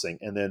crossing,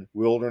 and then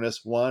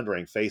wilderness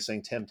wandering,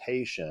 facing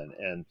temptation,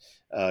 and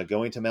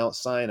going to Mount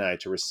Sinai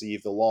to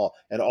receive the law,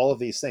 and all of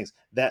these things.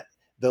 That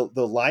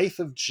the life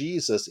of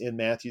Jesus in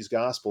Matthew's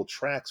gospel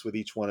tracks with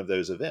each one of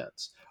those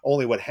events.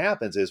 Only what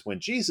happens is when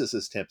Jesus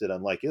is tempted,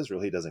 unlike Israel,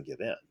 he doesn't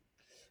give in.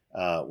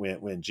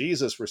 When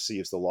Jesus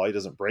receives the law, he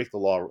doesn't break the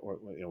law.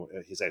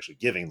 He's actually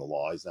giving the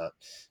law. He's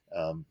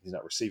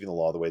not receiving the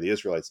law the way the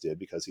Israelites did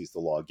because he's the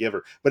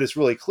lawgiver. But it's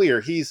really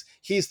clear he's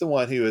the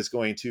one who is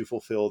going to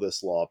fulfill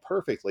this law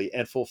perfectly.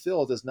 And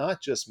fulfill does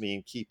not just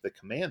mean keep the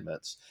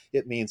commandments.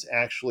 It means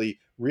actually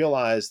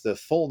realize the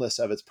fullness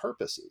of its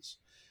purposes.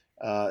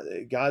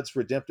 God's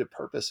redemptive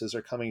purposes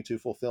are coming to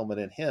fulfillment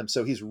in him.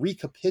 So he's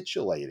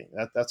recapitulating.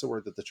 That's a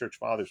word that the church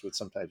fathers would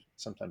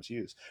sometimes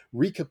use.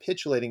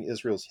 Recapitulating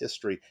Israel's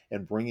history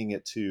and bringing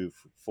it to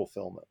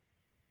fulfillment.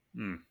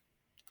 Hmm.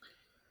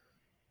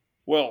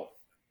 Well,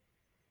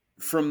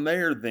 from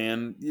there,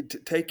 then,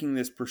 taking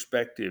this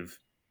perspective,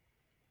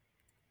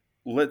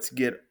 let's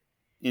get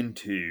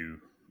into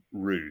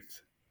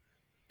Ruth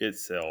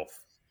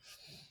itself.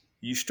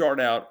 You start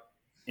out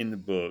in the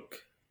book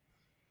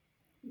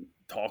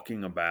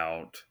talking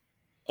about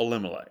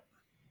Elimelech,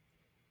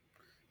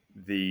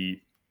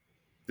 the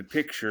the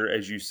picture,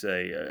 as you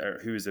say,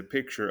 who is a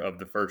picture of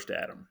the first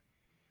Adam.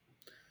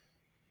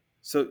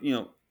 So,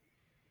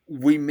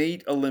 we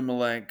meet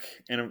Elimelech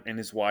and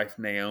his wife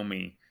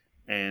Naomi,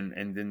 and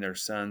then their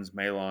sons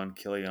Mahlon,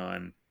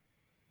 Chilion,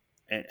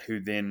 who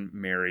then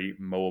marry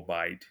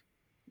Moabite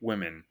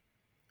women.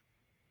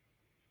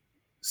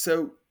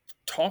 So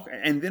talk,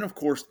 and then of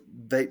course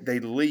they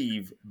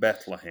leave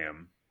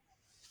Bethlehem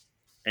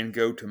and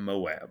go to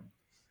Moab.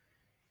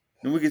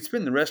 And we could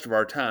spend the rest of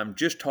our time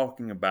just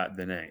talking about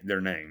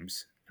their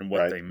names and what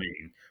Right. they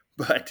mean.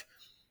 But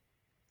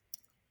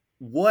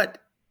what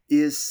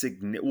is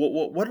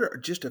what are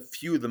just a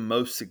few of the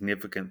most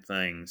significant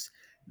things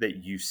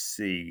that you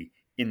see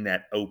in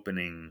that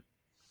opening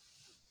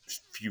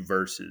few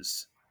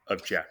verses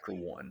of chapter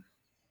one?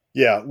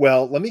 Yeah.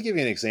 Well, let me give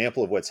you an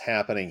example of what's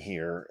happening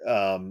here.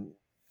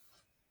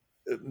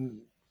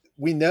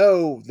 We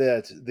know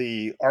that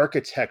the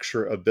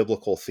architecture of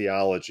biblical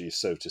theology,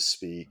 so to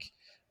speak,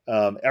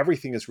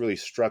 everything is really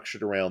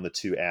structured around the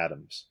two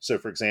Adams. So,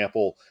 for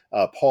example,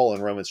 Paul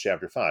in Romans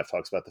chapter 5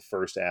 talks about the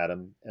first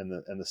Adam and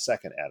the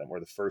second Adam, or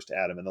the first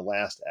Adam and the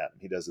last Adam.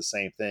 He does the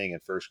same thing in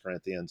 1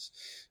 Corinthians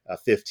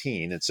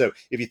 15. And so,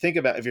 if you're talking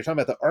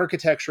about the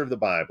architecture of the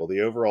Bible,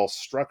 the overall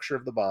structure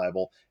of the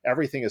Bible,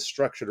 everything is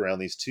structured around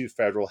these two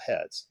federal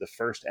heads, the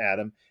first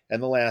Adam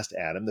and the last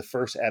Adam. The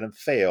first Adam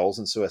fails,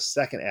 and so a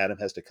second Adam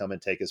has to come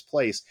and take his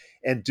place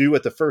and do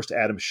what the first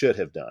Adam should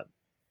have done.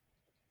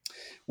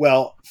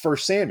 Well,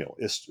 First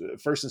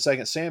and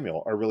Second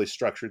Samuel are really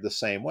structured the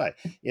same way.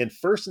 In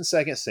First and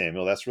Second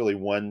Samuel, that's really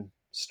one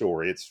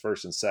story. It's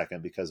first and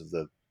second because of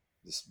the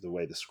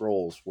way the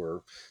scrolls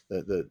were.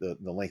 The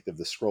length of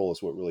the scroll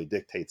is what really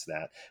dictates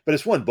that. But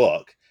it's one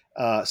book.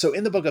 So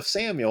in the book of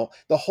Samuel,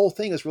 the whole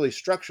thing is really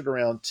structured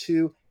around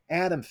two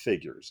Adam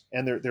figures,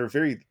 and they're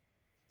very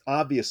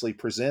obviously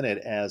presented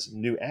as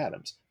new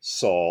Adams,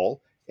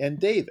 Saul and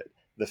David.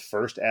 The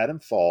first Adam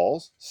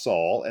falls,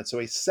 Saul, and so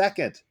a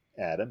second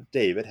Adam,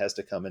 David, has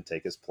to come and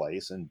take his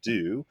place and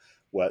do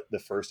what the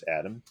first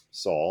Adam,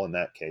 Saul, in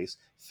that case,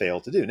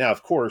 failed to do. Now,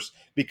 of course,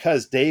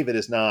 because David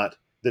is not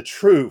the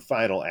true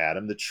final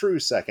Adam, the true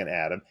second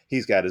Adam,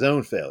 he's got his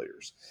own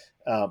failures.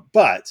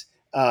 But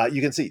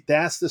you can see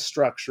that's the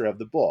structure of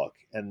the book,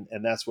 and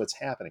that's what's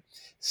happening.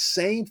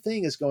 Same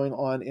thing is going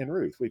on in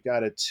Ruth. We've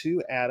got a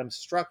two Adam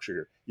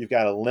structure. You've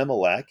got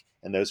Elimelech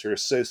and those who are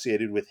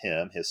associated with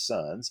him, his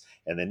sons,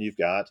 and then you've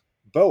got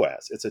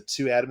Boaz. It's a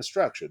two Adam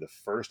structure. The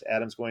first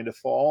Adam's going to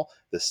fall,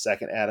 the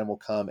second Adam will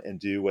come and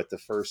do what the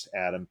first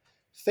Adam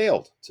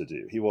failed to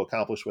do. He will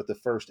accomplish what the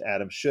first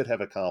Adam should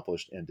have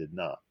accomplished and did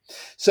not.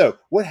 So,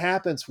 what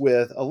happens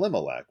with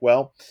Elimelech?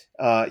 Well,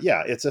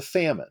 yeah, it's a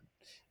famine.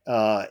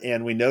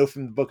 And we know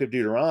from the book of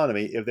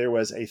Deuteronomy, if there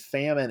was a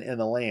famine in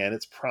the land,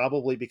 it's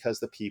probably because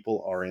the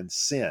people are in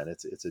sin.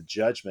 It's a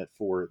judgment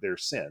for their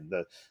sin.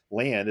 The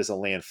land is a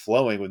land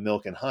flowing with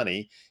milk and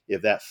honey.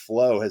 If that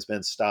flow has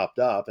been stopped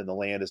up and the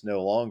land is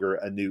no longer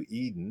a new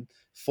Eden,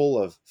 full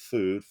of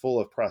food, full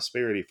of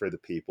prosperity for the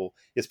people,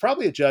 it's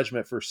probably a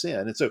judgment for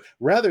sin. And so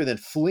rather than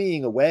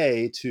fleeing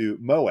away to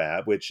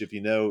Moab, which, if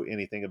you know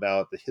anything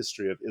about the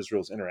history of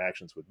Israel's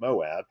interactions with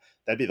Moab,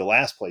 that'd be the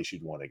last place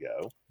you'd want to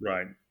go.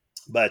 Right.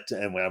 But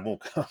and I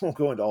won't, I won't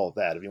go into all of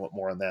that. If you want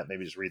more on that,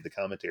 maybe just read the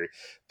commentary.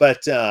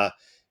 But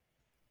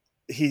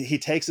he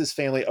takes his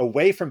family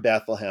away from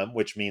Bethlehem,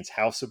 which means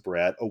house of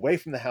bread, away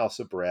from the house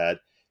of bread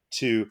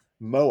to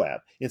Moab.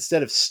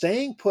 Instead of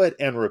staying put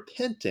and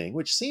repenting,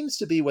 which seems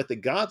to be what the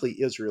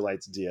godly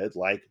Israelites did,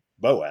 like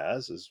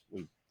Boaz, as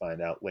we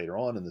find out later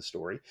on in the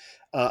story,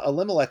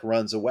 Elimelech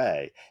runs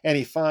away and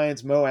he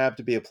finds Moab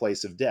to be a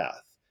place of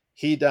death.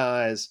 He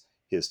dies,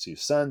 his two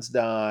sons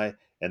die,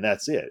 and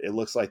that's it. It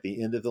looks like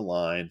the end of the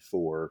line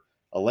for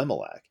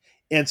Elimelech.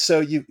 And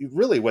so you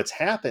really what's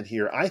happened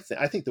here, I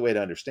think the way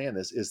to understand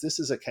this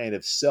is a kind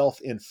of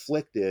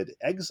self-inflicted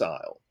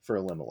exile for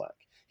Elimelech.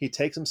 He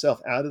takes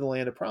himself out of the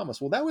land of promise.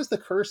 Well, that was the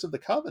curse of the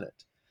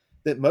covenant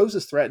that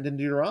Moses threatened in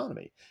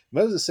Deuteronomy.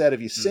 Moses said, if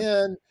you Mm.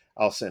 sin,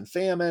 I'll send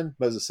famine.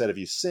 Moses said, if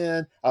you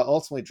sin, I'll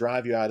ultimately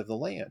drive you out of the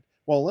land.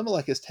 Well,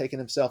 Elimelech has taken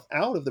himself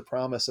out of the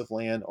promise of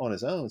land on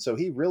his own. So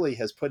he really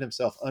has put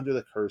himself under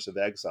the curse of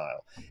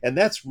exile. And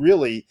that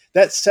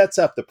sets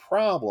up the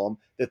problem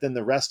that then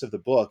the rest of the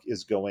book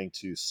is going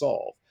to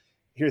solve.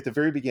 Here at the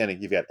very beginning,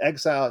 you've got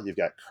exile, you've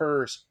got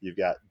curse, you've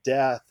got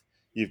death,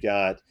 you've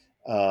got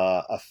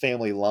a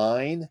family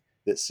line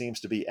that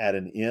seems to be at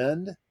an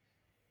end.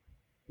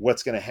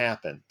 What's going to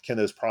happen? Can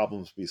those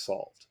problems be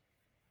solved?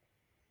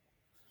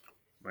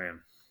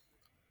 Man.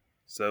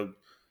 So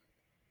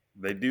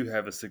they do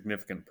have a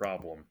significant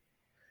problem.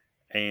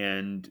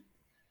 And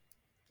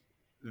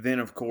then,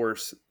 of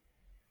course,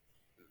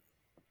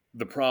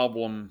 the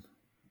problem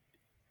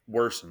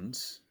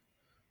worsens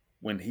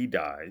when he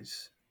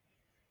dies.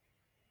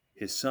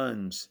 His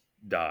sons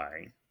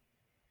die.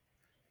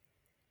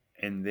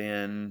 And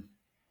then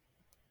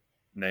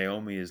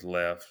Naomi is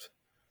left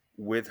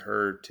with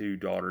her two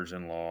daughters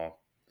in law.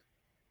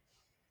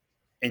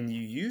 And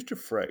you used a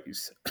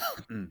phrase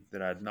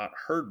that I'd not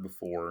heard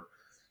before.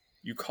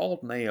 You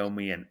called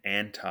Naomi an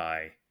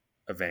anti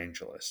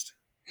evangelist.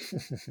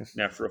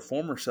 Now, for a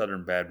former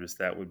Southern Baptist,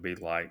 that would be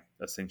like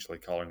essentially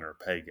calling her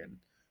a pagan,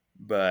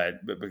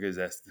 but because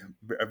that's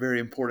a very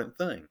important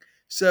thing.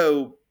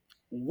 So,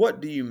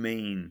 what do you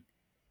mean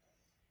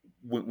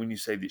when you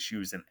say that she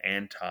was an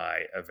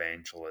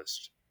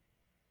anti-evangelist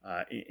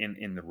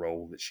in the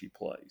role that she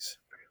plays?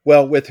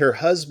 Well, with her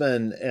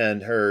husband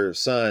and her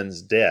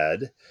sons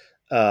dead,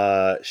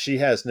 she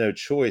has no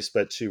choice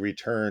but to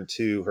return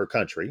to her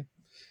country,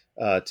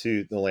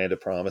 to the land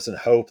of promise, and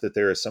hope that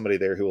there is somebody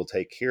there who will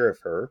take care of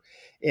her.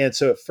 And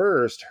so, at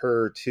first,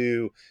 her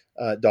two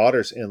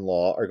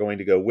daughters-in-law are going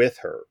to go with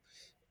her,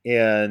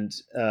 and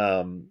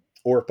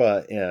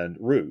Orpah and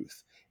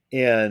Ruth,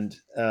 and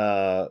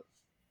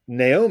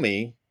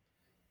Naomi.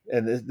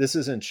 And this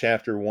is in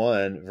chapter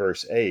 1,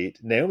 verse 8.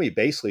 Naomi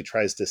basically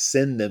tries to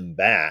send them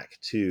back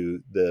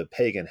to the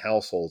pagan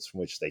households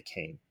from which they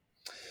came.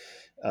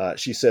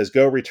 She says,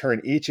 "Go,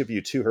 return each of you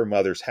to her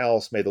mother's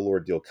house. May the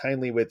Lord deal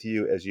kindly with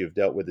you as you have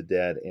dealt with the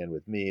dead and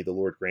with me. The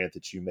Lord grant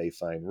that you may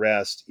find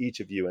rest,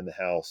 each of you in the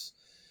house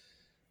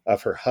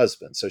of her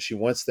husband." So she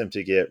wants them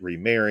to get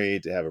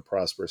remarried, to have a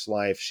prosperous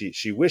life.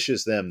 She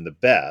wishes them the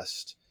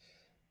best.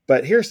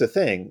 But here's the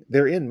thing: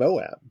 they're in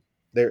Moab.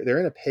 They're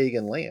in a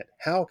pagan land.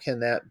 How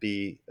can that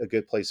be a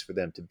good place for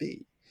them to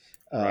be?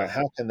 Right.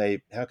 How can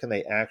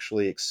they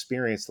actually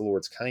experience the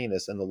Lord's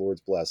kindness and the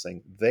Lord's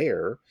blessing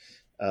there,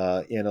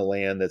 in a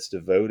land that's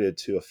devoted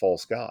to a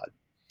false god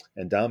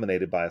and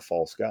dominated by a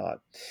false god?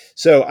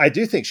 So I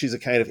do think she's a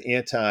kind of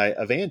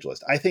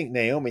anti-evangelist. I think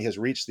Naomi has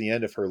reached the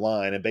end of her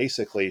line, and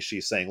basically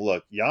she's saying,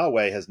 "Look,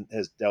 Yahweh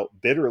has dealt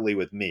bitterly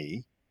with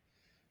me.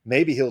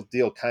 Maybe he'll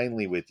deal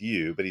kindly with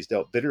you, but he's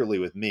dealt bitterly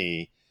with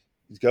me.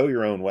 Go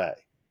your own way.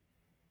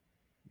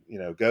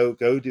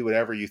 Go do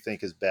whatever you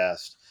think is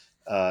best."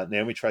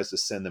 Naomi tries to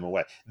send them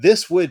away.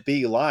 This would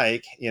be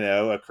like,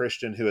 a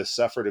Christian who has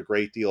suffered a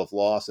great deal of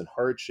loss and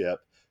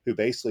hardship, who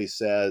basically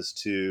says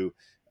to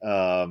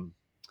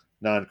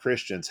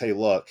non-Christians, "Hey,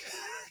 look,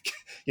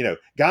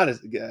 God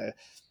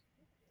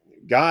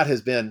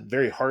has been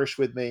very harsh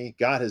with me.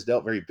 God has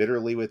dealt very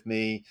bitterly with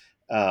me.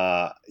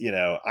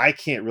 I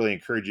can't really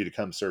encourage you to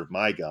come serve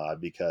my God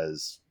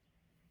because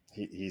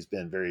he's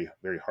been very,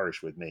 very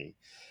harsh with me."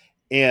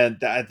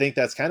 And I think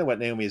that's kind of what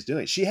Naomi is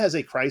doing. She has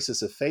a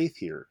crisis of faith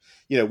here.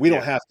 We don't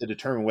Yeah. have to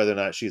determine whether or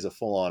not she's a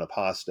full on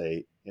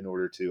apostate in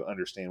order to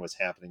understand what's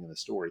happening in the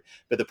story.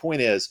 But the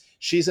point is,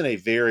 she's in a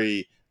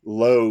very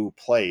low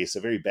place, a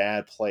very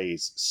bad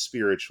place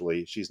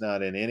spiritually. She's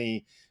not in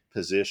any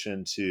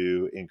position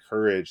to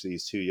encourage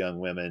these two young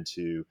women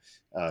to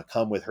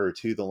come with her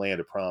to the land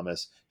of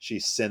promise.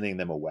 She's sending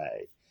them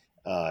away.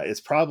 It's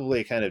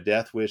probably a kind of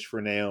death wish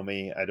for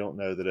Naomi. I don't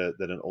know that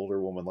an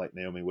older woman like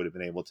Naomi would have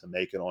been able to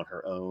make it on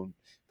her own.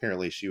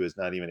 Apparently, she was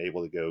not even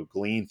able to go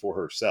glean for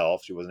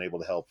herself. She wasn't able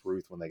to help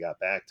Ruth when they got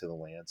back to the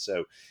land.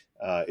 So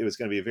it was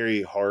going to be a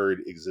very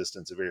hard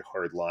existence, a very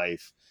hard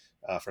life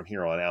from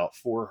here on out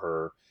for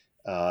her,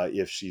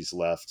 if she's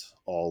left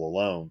all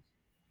alone.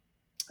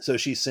 So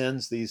she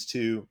sends these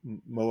two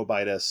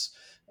Moabitess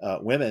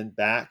women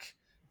back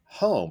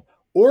home.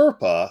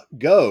 Orpah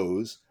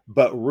goes,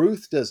 but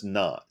Ruth does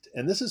not.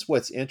 And this is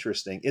what's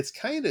interesting. It's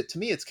kind of, to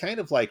me, it's kind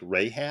of like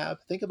Rahab.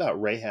 Think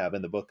about Rahab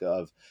in the book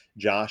of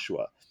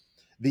Joshua.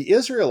 The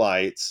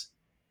Israelites,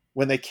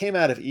 when they came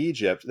out of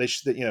Egypt,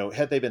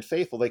 had they been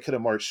faithful, they could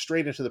have marched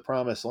straight into the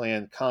promised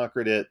land,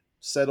 conquered it,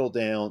 settled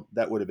down.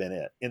 That would have been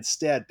it.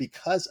 Instead,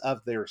 because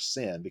of their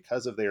sin,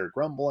 because of their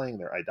grumbling,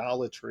 their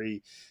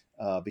idolatry,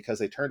 because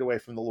they turned away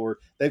from the Lord,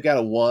 they've got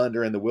to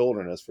wander in the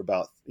wilderness for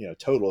about a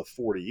total of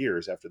 40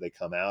 years after they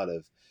come out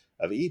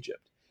of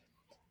Egypt.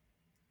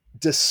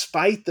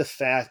 Despite the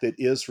fact that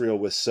Israel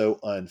was so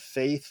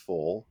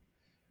unfaithful,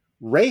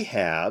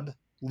 Rahab,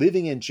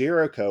 living in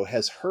Jericho,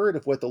 has heard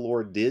of what the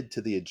Lord did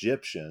to the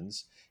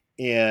Egyptians,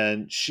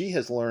 and she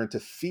has learned to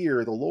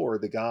fear the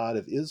Lord, the God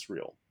of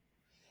Israel.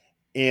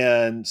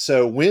 And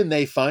so when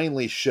they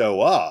finally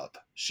show up,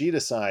 she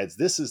decides,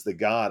 this is the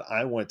God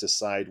I want to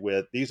side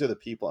with. These are the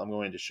people I'm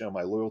going to show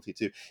my loyalty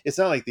to. It's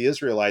not like the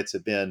Israelites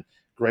have been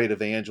great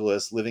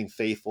evangelists, living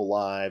faithful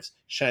lives,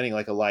 shining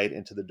like a light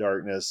into the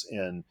darkness,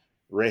 and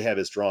Rahab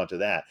is drawn to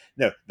that.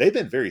 No, they've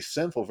been very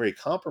sinful, very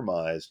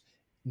compromised.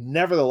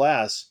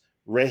 Nevertheless,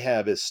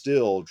 Rahab is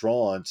still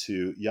drawn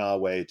to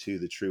Yahweh, to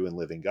the true and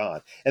living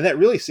God. And that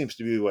really seems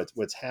to be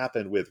what's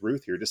happened with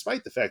Ruth here,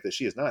 despite the fact that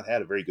she has not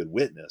had a very good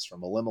witness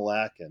from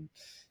Elimelech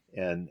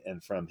and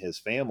from his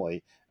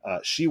family.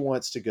 She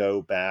wants to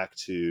go back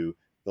to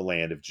the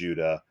land of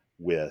Judah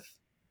with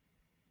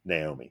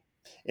Naomi.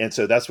 And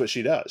so that's what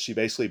she does. She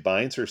basically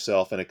binds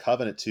herself in a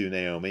covenant to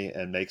Naomi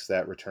and makes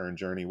that return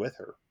journey with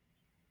her.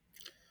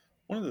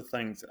 One of the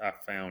things I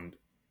found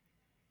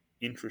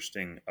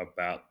interesting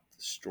about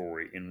the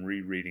story in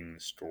rereading the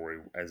story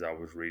as I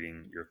was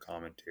reading your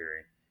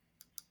commentary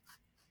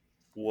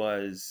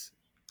was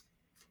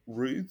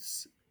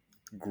Ruth's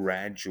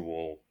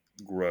gradual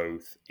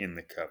growth in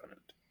the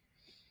covenant.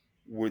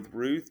 With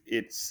Ruth,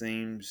 it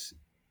seems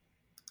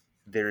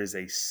there is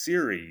a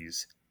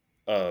series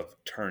of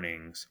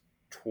turnings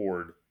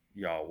toward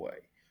Yahweh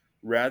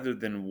rather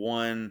than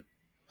one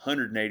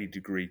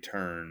 180-degree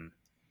turn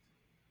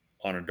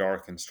on a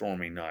dark and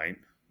stormy night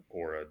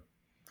or a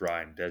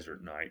dry and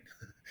desert night.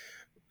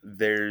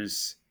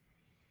 There's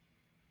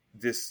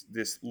this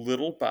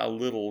little by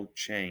little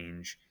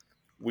change.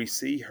 We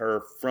see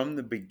her from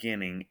the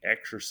beginning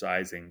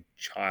exercising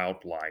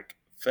childlike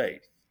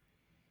faith,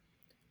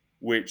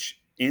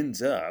 which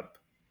ends up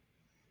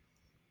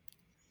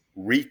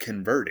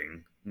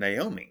reconverting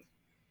Naomi.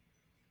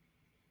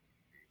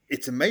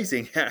 It's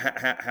amazing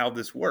how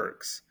this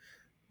works.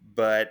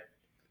 But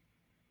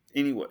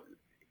anyway,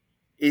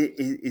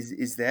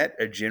 is that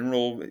a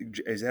general,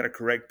 is that a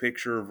correct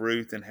picture of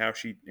Ruth and how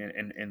she,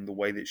 and the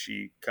way that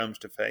she comes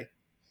to faith?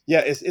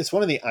 Yeah, it's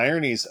one of the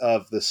ironies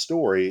of the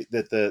story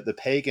that the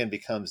pagan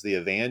becomes the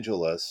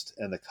evangelist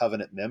and the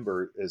covenant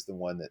member is the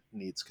one that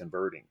needs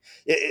converting.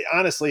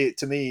 Honestly,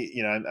 to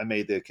me, I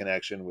made the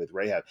connection with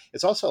Rahab.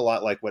 It's also a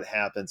lot like what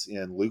happens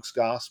in Luke's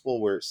gospel,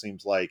 where it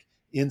seems like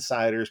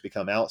insiders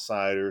become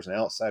outsiders and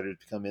outsiders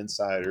become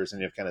insiders,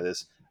 and you have kind of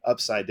this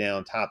upside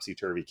down, topsy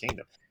turvy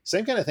kingdom.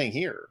 Same kind of thing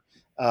here.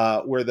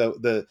 Where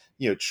the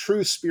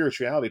true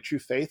spirituality, true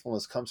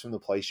faithfulness comes from the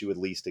place you would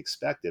least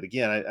expect it.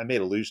 Again, I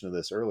made allusion to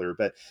this earlier,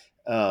 but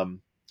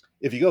um,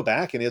 if you go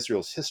back in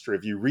Israel's history,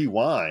 if you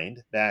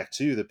rewind back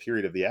to the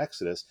period of the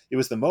Exodus, it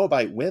was the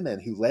Moabite women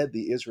who led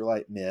the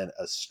Israelite men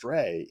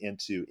astray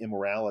into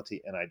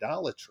immorality and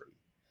idolatry.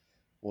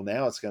 Well,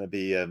 now it's going to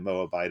be a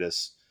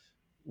Moabitess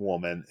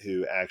woman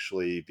who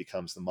actually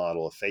becomes the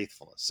model of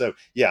faithfulness. So,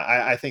 yeah,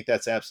 I think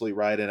that's absolutely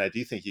right. And I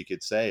do think you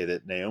could say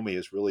that Naomi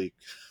is really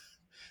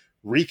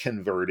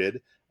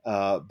reconverted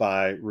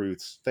by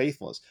Ruth's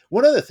faithfulness.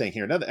 One other thing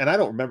here, and I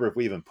don't remember if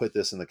we even put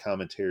this in the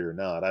commentary or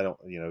not. I don't,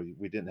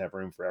 we didn't have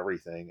room for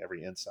everything,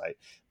 every insight.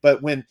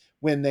 But when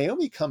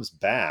Naomi comes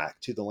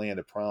back to the land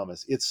of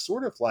promise, it's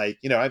sort of like,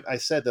 I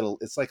said that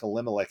it's like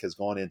Elimelech has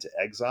gone into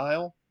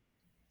exile.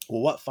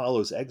 Well, what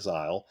follows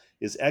exile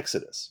is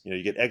exodus.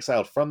 You get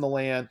exiled from the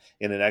land,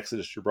 and in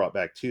exodus, you're brought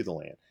back to the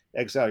land.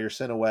 Exile, you're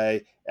sent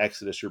away.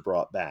 Exodus, you're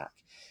brought back.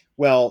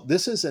 Well,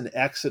 this is an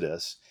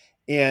exodus.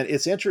 And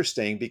it's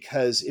interesting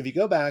because if you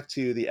go back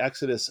to the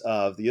exodus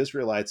of the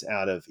Israelites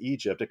out of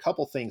Egypt, a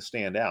couple things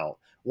stand out.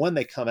 One,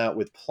 they come out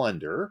with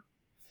plunder.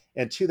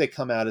 And two, they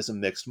come out as a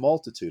mixed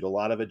multitude. A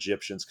lot of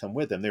Egyptians come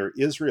with them. There are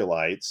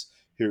Israelites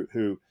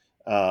who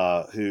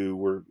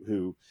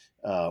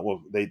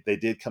they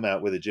did come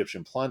out with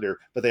Egyptian plunder,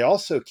 but they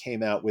also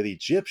came out with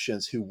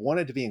Egyptians who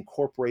wanted to be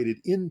incorporated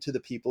into the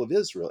people of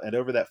Israel. And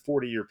over that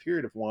 40-year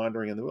period of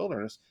wandering in the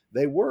wilderness,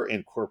 they were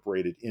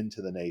incorporated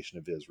into the nation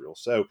of Israel.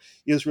 So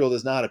Israel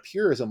does not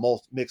appear as a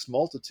mixed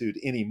multitude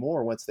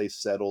anymore once they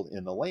settled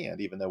in the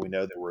land, even though we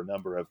know there were a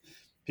number of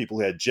people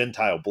who had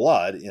Gentile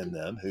blood in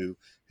them who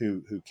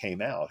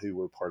came out, who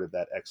were part of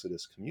that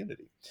Exodus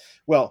community.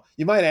 Well,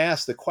 you might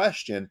ask the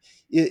question,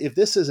 if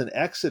this is an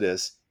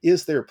Exodus,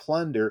 is there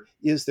plunder?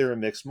 Is there a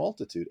mixed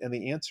multitude? And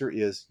the answer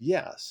is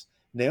yes.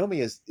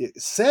 Naomi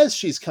says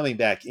she's coming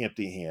back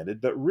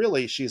empty-handed, but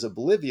really she's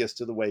oblivious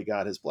to the way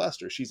God has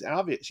blessed her. She's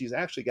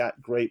actually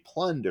got great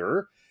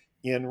plunder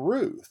in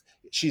Ruth.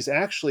 She's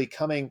actually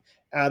coming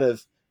out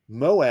of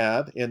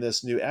Moab in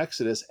this new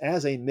Exodus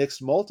as a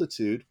mixed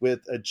multitude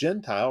with a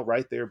Gentile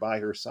right there by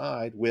her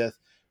side with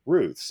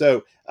Ruth.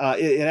 So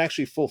it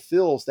actually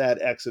fulfills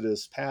that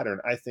Exodus pattern,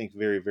 I think,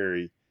 very,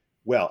 very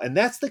well. And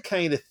that's the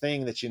kind of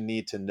thing that you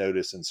need to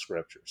notice in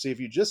Scripture. See,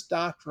 if you just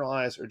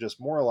doctrinalize or just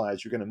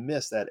moralize, you're going to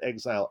miss that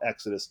exile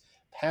Exodus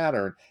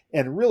pattern.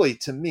 And really,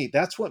 to me,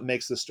 that's what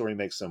makes the story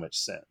make so much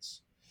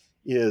sense,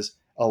 is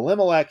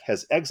Elimelech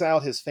has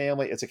exiled his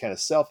family. It's a kind of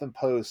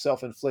self-imposed,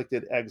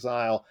 self-inflicted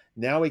exile.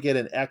 Now we get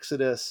an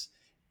Exodus,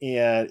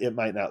 and it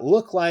might not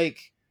look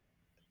like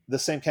the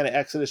same kind of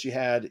Exodus you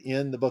had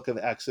in the book of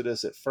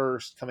Exodus at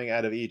first, coming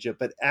out of Egypt.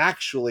 But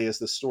actually, as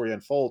the story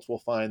unfolds, we'll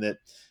find that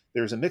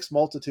there's a mixed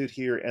multitude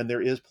here and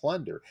there is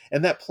plunder.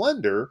 And that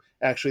plunder,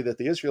 actually, that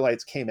the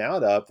Israelites came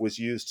out of was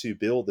used to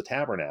build the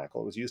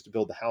tabernacle. It was used to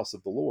build the house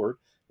of the Lord.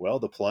 Well,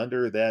 the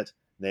plunder that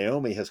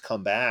Naomi has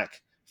come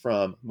back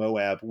from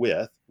Moab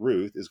with,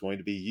 Ruth, is going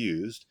to be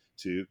used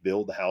to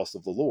build the house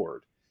of the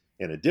Lord.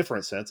 In a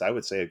different sense, I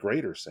would say a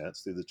greater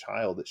sense, through the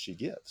child that she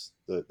gives.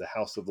 The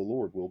house of the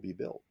Lord will be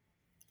built.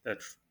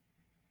 That's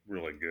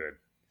really good.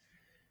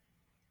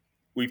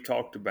 We've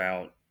talked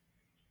about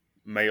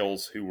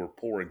males who were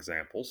poor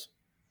examples.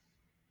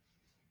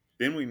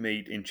 Then we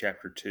meet in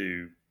chapter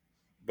 2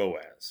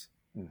 Boaz.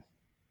 Mm.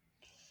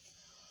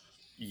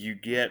 You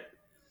get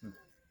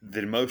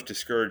the most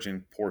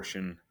discouraging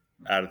portion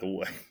out of the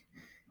way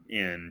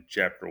in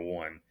chapter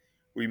 1.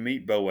 We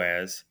meet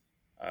Boaz,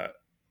 uh,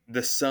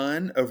 the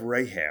son of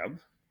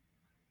Rahab,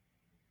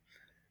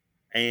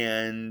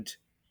 and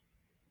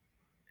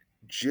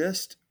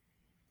just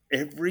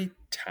every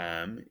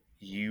time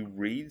you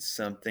read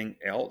something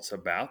else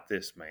about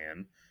this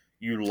man,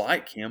 you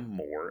like him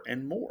more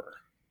and more.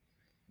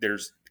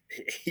 There's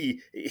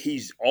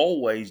he's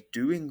always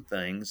doing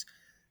things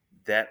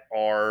that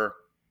are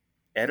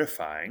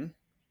edifying,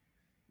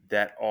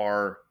 that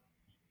are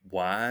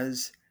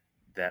wise,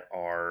 that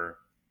are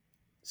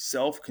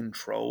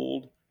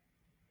self-controlled,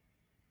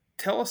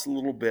 tell us a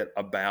little bit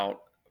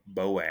about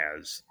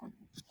Boaz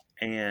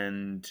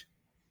and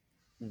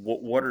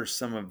what are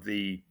some of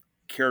the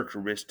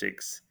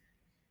characteristics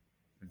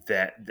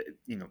that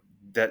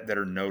that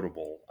are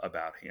notable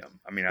about him?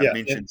 I mean, I've Yeah,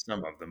 and mentioned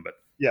some of them, but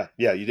yeah,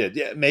 you did.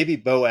 Yeah, maybe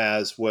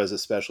Boaz was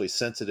especially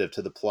sensitive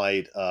to the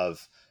plight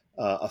of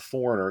a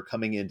foreigner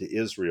coming into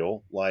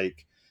Israel,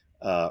 like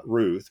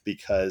Ruth,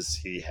 because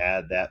he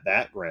had that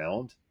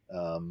background,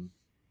 um,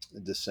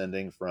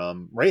 descending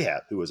from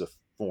Rahab, who was a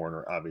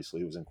foreigner, obviously,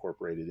 who was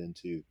incorporated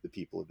into the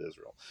people of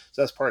Israel.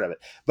 So that's part of it.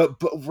 But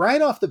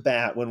right off the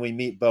bat, when we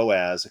meet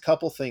Boaz, a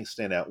couple things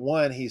stand out.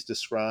 One, he's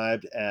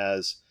described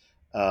as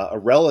a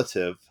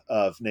relative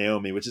of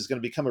Naomi, which is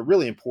going to become a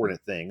really important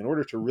thing. In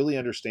order to really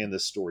understand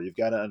this story, you've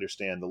got to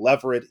understand the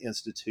Levirate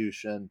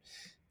institution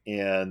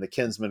and the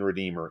kinsman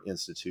redeemer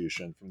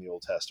institution from the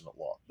Old Testament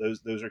law.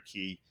 Those are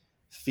key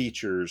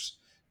features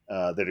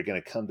that are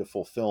going to come to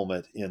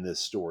fulfillment in this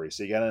story.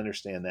 So you got to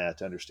understand that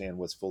to understand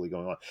what's fully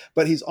going on.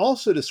 But he's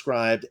also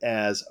described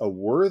as a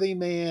worthy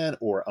man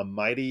or a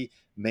mighty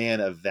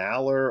man of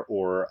valor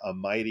or a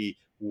mighty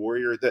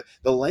warrior.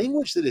 The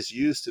language that is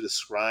used to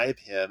describe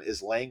him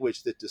is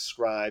language that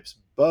describes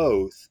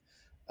both,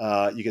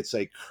 you could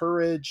say,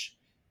 courage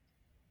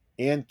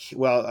and,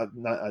 well,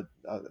 not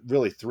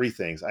really three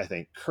things, I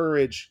think: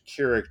 courage,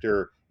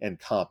 character, and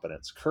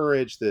competence.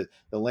 Courage, the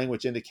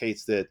language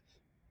indicates that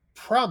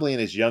probably in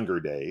his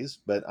younger days,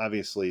 but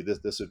obviously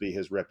this would be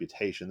his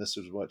reputation. This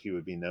is what he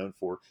would be known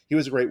for. He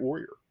was a great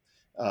warrior,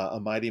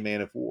 a mighty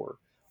man of war,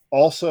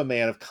 also a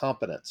man of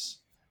competence,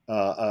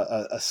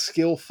 a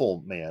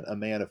skillful man, a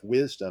man of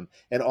wisdom,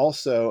 and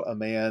also a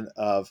man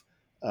of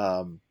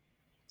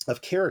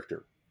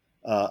character,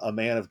 a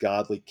man of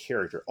godly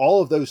character.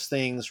 All of those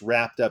things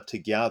wrapped up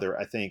together,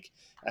 I think.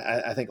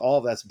 I think all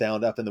of that's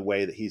bound up in the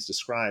way that he's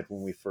described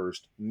when we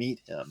first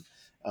meet him.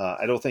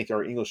 I don't think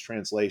our English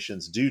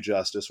translations do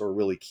justice, or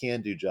really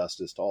can do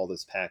justice, to all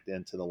that's packed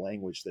into the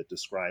language that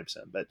describes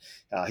him. But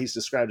he's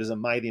described as a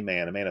mighty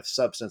man, a man of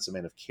substance, a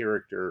man of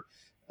character.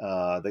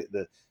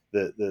 The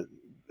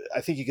I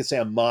think you could say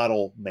a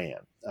model man,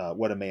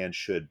 what a man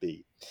should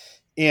be.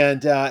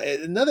 And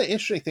another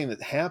interesting thing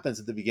that happens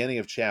at the beginning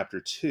of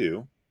chapter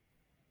 2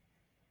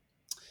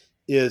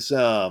 is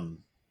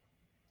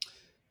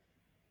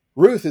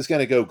Ruth is going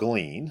to go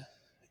glean.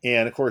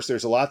 And of course,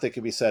 there's a lot that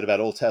can be said about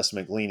Old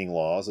Testament gleaning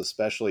laws,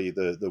 especially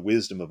the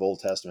wisdom of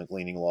Old Testament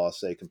gleaning laws,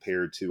 say,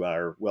 compared to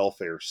our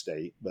welfare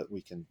state. But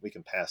we can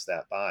pass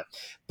that by.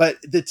 But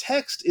the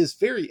text is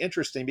very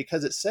interesting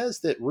because it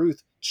says that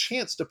Ruth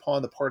chanced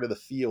upon the part of the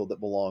field that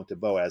belonged to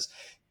Boaz.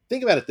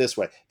 Think about it this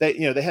way: they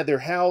had their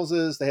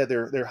houses, they had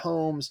their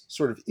homes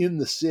sort of in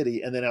the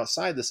city, and then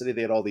outside the city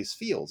they had all these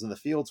fields, and the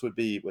fields would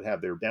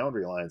have their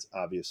boundary lines,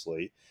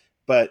 obviously,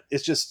 but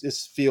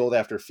it's field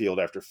after field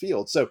after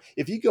field. So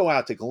if you go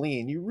out to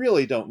glean, you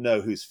really don't know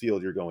whose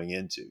field you're going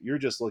into. You're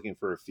just looking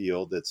for a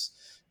field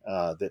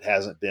that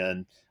hasn't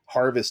been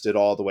harvested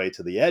all the way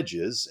to the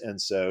edges,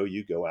 and so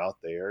you go out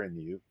there and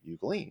you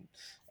glean.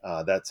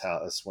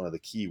 That's one of the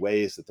key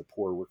ways that the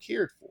poor were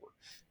cared for.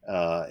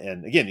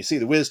 And again, you see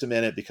the wisdom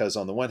in it because,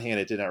 on the one hand,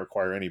 it did not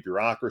require any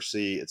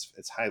bureaucracy.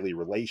 It's highly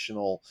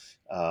relational.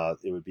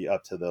 It would be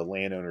up to the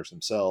landowners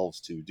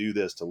themselves to do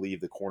this, to leave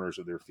the corners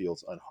of their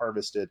fields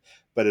unharvested.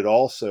 But it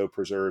also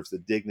preserves the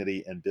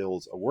dignity and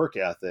builds a work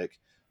ethic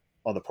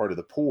on the part of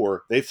the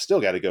poor. They've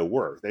still got to go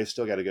work. They've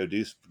still got to go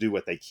do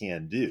what they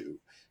can do.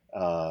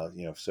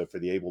 So for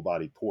the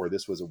able-bodied poor,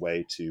 this was a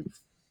way to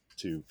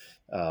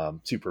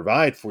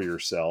provide for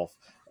yourself,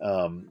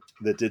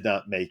 that did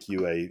not make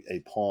you a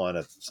pawn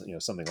of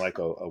something like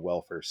a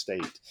welfare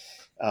state.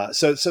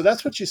 So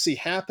that's what you see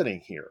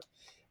happening here.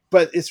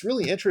 But it's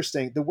really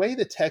interesting the way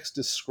the text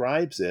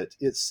describes it.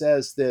 It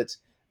says that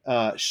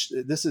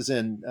this is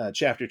in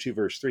chapter 2,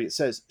 verse 3. It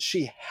says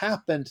she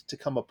happened to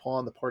come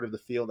upon the part of the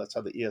field. That's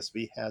how the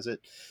ESV has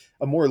it.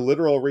 A more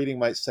literal reading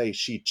might say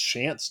she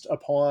chanced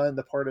upon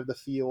the part of the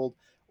field,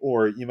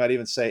 or you might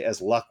even say,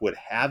 as luck would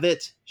have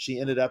it, she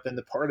ended up in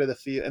the part of the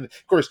field. And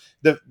of course,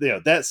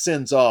 that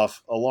sends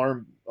off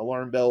alarm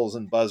bells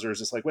and buzzers.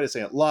 It's like, wait a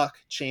second, luck,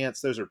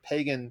 chance, those are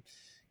pagan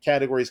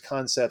categories,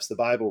 concepts. The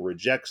Bible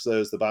rejects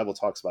those. The Bible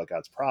talks about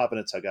God's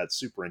providence, how God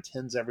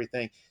superintends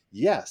everything.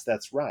 Yes,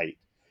 that's right.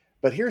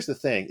 But here's the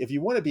thing: if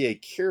you want to be a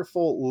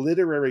careful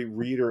literary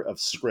reader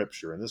of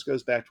Scripture, and this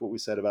goes back to what we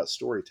said about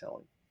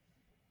storytelling,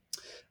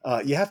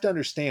 you have to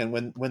understand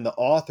when the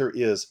author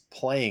is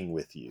playing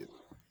with you,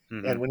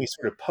 and mm-hmm. when he's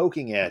sort of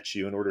poking at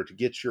you in order to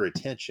get your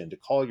attention, to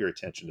call your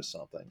attention to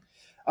something.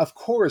 Of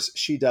course,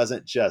 she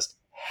doesn't just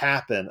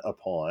happen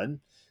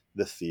upon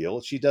the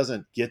field. She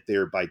doesn't get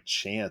there by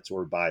chance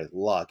or by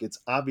luck. It's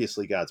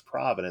obviously God's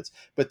providence.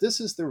 But this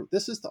is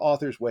the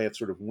author's way of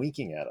sort of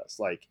winking at us,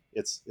 like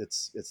it's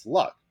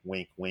luck,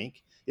 wink,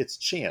 wink. It's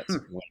chance,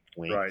 wink,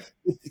 wink. Right.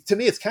 To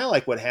me, it's kind of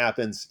like what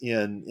happens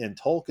in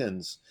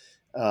Tolkien's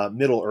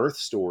Middle Earth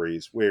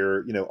stories,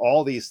 where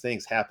all these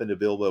things happen to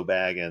Bilbo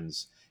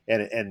Baggins,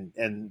 and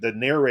the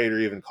narrator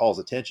even calls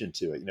attention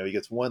to it. He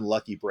gets one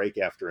lucky break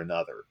after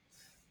another,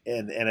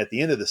 and at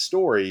the end of the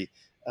story,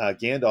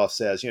 Gandalf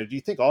says, do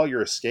you think all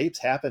your escapes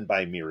happen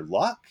by mere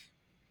luck?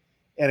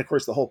 And of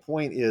course, the whole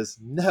point is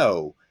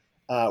no.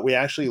 We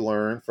actually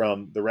learn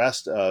from the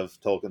rest of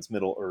Tolkien's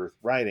Middle Earth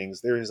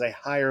writings there is a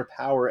higher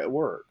power at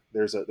work.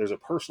 There's a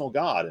personal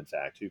God, in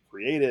fact, who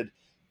created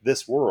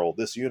this world,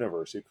 this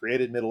universe, who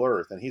created Middle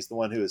Earth, and he's the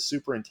one who is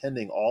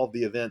superintending all of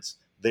the events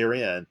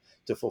therein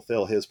to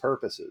fulfill his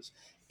purposes.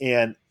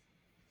 And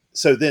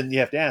so then you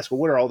have to ask, well,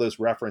 what are all those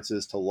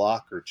references to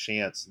luck or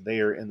chance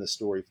there in the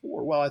story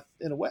for? Well,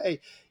 in a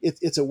way,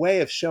 it's a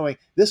way of showing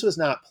this was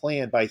not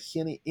planned by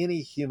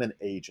any human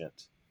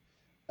agent.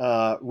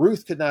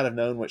 Ruth could not have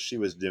known what she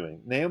was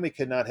doing. Naomi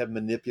could not have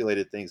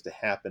manipulated things to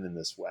happen in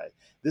this way.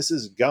 This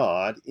is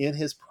God in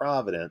his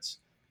providence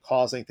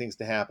causing things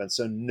to happen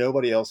so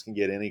nobody else can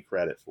get any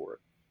credit for it.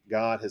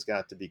 God has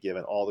got to be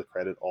given all the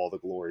credit, all the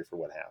glory for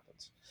what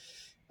happens.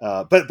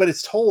 But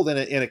it's told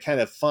in a kind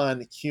of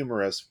fun,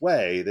 humorous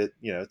way that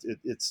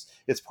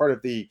it's part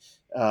of the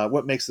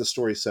what makes the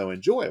story so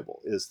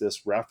enjoyable is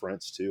this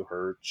reference to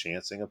her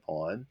chancing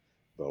upon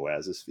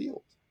Boaz's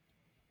field.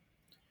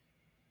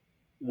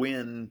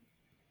 When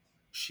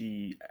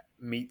she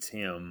meets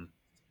him,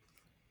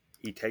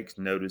 he takes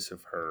notice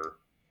of her,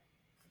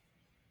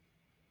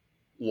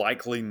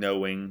 likely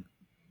knowing,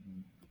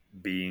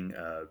 being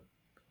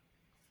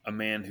a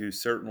man who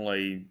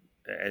certainly,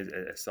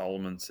 as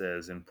Solomon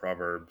says in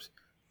Proverbs,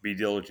 be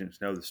diligent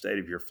to know the state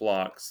of your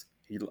flocks.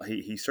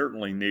 He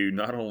certainly knew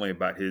not only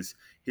about his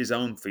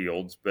own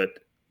fields, but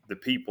the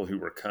people who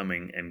were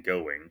coming and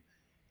going.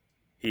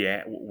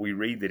 We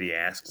read that he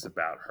asks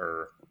about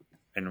her,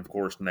 and of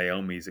course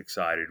Naomi's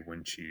excited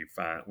when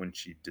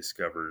she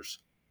discovers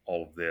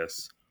all of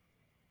this,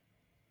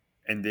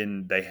 and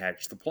then they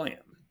hatch the plan.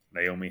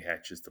 Naomi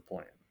hatches the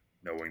plan,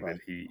 knowing that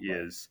Right. he Right.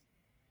 is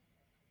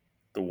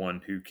the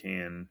one who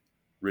can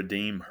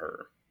redeem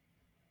her.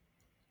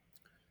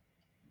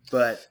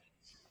 But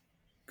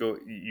go,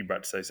 you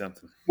about to say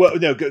something? Well,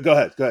 no, go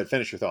ahead. Go ahead.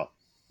 Finish your thought.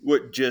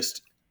 What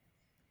just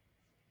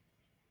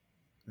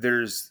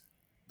there's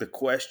the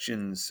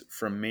questions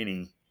from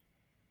many.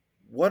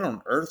 What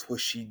on earth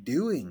was she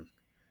doing?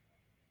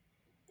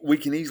 We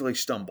can easily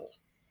stumble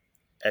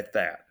at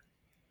that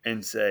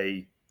and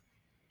say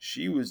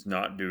she was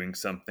not doing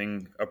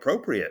something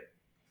appropriate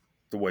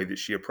the way that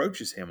she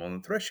approaches him on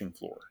the threshing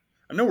floor.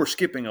 I know we're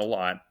skipping a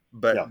lot,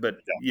 Yeah.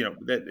 but Yeah.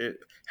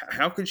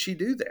 how could she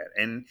do that?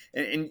 And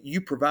you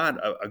provide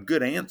a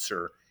good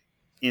answer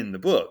in the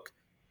book,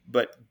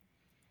 but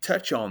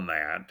touch on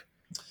that.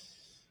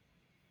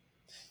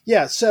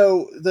 Yeah.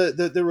 So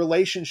the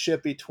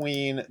relationship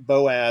between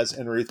Boaz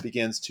and Ruth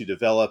begins to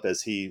develop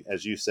as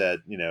you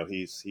said,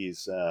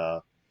 he's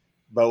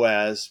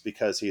Boaz,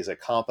 because he's a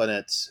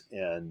competent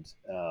and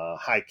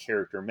high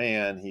character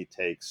man, he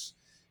takes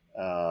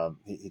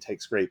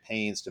great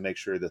pains to make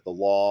sure that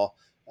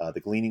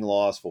the gleaning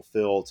law, is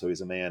fulfilled. So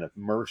he's a man of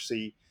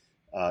mercy,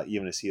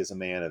 even as he is a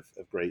man of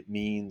great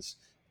means.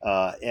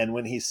 And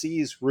when he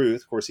sees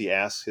Ruth, of course, he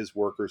asks his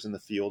workers in the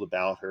field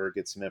about her,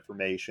 gets some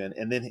information,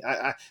 and then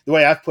the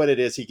way I've put it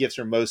is he gives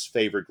her most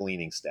favored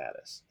gleaning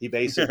status. He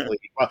basically,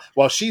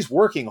 while she's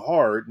working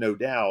hard, no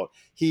doubt,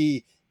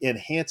 he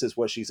enhances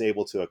what she's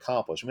able to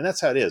accomplish. I mean,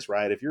 that's how it is,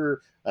 right? If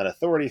you're an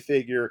authority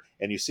figure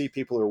and you see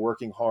people who are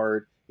working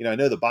hard, I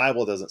know the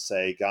Bible doesn't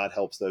say God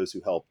helps those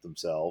who help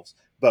themselves,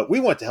 but we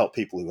want to help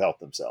people who help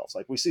themselves.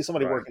 Like we see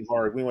somebody Right. working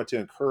hard, we want to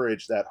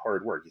encourage that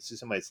hard work. You see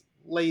somebody's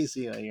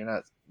lazy, you're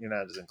not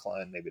as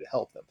inclined maybe to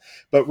help them.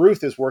 But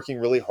Ruth is working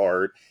really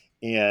hard,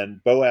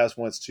 and Boaz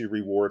wants to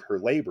reward her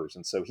labors,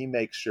 and so he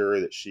makes sure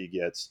that she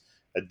gets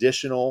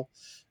additional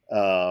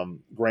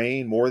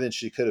grain, more than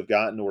she could have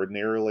gotten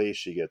ordinarily.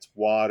 She gets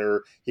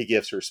water. He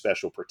gives her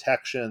special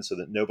protection so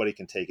that nobody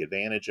can take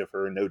advantage of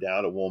her. No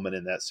doubt a woman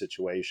in that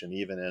situation,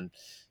 even in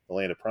the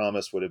land of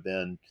promise, would have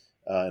been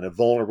in a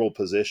vulnerable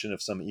position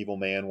if some evil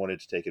man wanted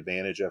to take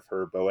advantage of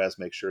her. Boaz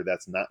makes sure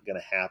that's not going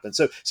to happen.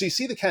 So you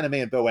see the kind of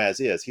man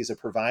Boaz is. He's a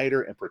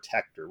provider and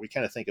protector. We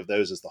kind of think of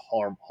those as the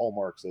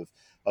hallmarks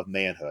of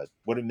manhood.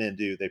 What do men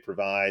do? They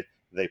provide,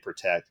 they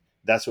protect.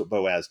 That's what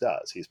Boaz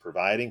does. He's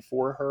providing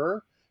for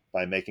her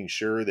by making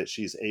sure that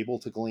she's able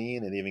to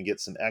glean and even get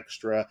some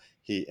extra.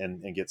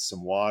 And gets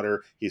some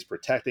water. He's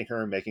protecting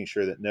her, making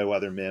sure that no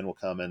other men will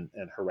come and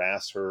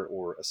harass her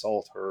or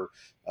assault her,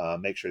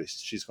 make sure that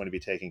she's going to be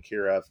taken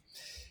care of.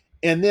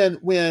 And then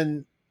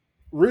when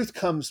Ruth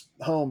comes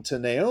home to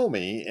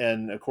Naomi,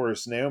 and of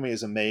course Naomi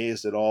is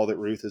amazed at all that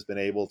Ruth has been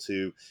able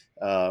to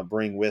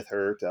bring with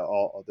her, to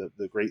all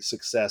the great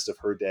success of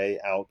her day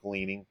out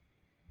gleaning.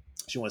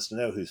 She wants to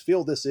know whose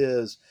field this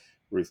is.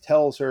 Ruth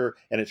tells her,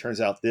 and it turns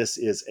out this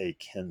is a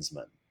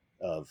kinsman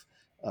of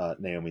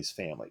Naomi's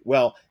family.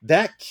 Well,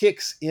 that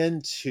kicks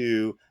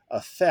into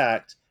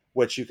effect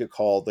what you could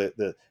call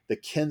the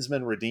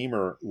kinsman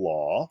redeemer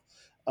law.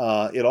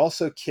 It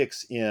also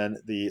kicks in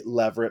the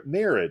levirate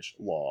marriage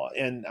law.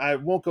 And I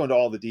won't go into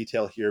all the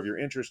detail here. If you're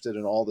interested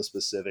in all the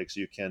specifics,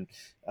 you can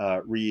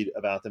read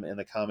about them in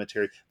the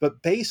commentary.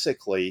 But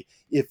basically,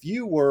 if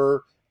you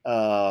were,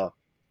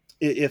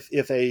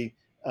 if a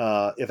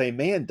if a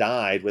man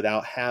died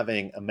without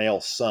having a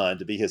male son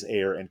to be his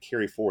heir and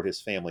carry forward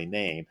his family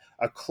name,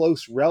 a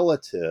close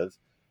relative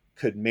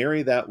could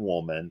marry that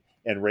woman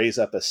and raise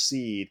up a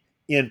seed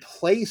in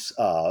place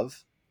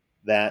of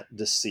that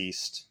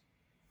deceased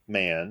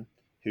man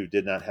who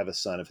did not have a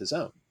son of his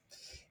own.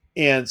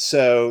 And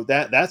so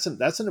that's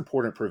an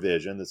important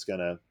provision that's going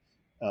to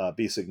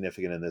be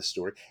significant in this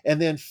story.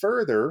 And then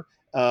further,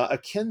 a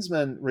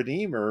kinsman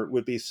redeemer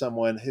would be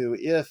someone who,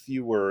 if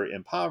you were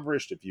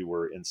impoverished, if you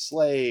were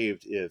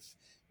enslaved,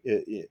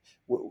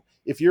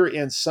 if you're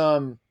in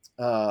some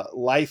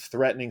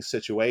life-threatening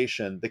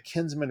situation, the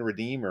kinsman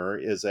redeemer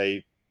is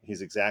a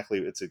it's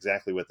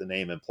exactly what the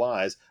name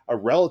implies, a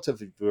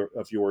relative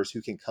of yours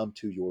who can come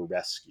to your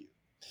rescue.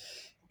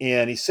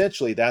 And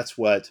essentially, that's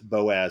what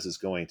Boaz is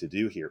going to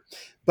do here.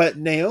 But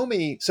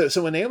Naomi, so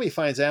when Naomi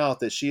finds out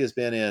that she has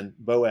been in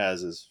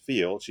Boaz's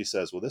field, she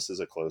says, "Well, this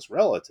is a close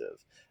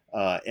relative,"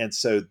 and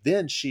so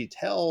then she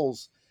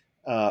tells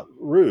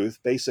Ruth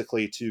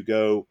basically to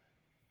go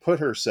put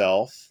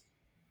herself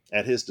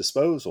at his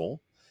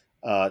disposal,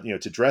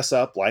 to dress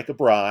up like a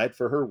bride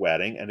for her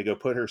wedding and to go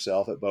put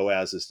herself at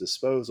Boaz's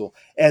disposal,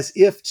 as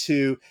if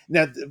to.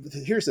 Now,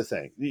 here's the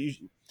thing.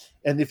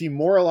 And if you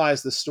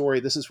moralize the story,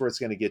 this is where it's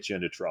going to get you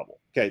into trouble.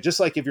 Okay, just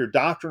like if you're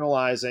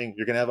doctrinalizing,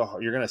 you're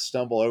going to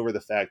stumble over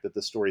the fact that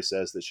the story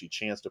says that she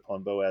chanced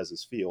upon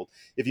Boaz's field.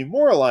 If you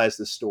moralize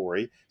the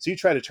story, so you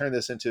try to turn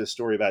this into a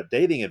story about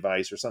dating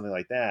advice or something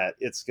like that,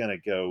 it's going to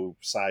go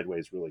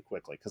sideways really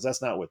quickly, because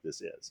that's not what this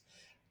is.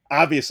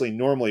 Obviously,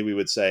 normally we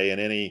would say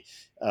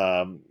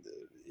um,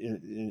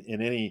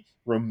 in any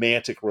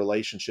romantic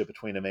relationship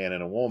between a man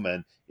and a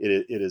woman,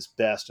 it is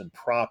best and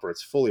proper.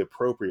 It's fully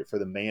appropriate for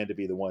the man to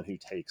be the one who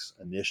takes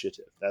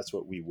initiative. That's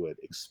what we would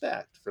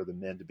expect, for the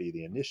men to be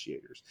the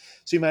initiators.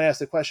 So you might ask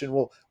the question,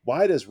 well,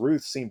 why does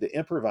Ruth seem to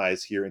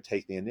improvise here and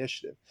take the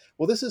initiative?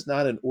 Well, this is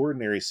not an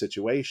ordinary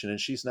situation,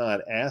 and she's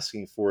not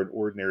asking for an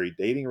ordinary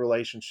dating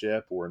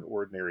relationship or an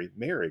ordinary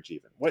marriage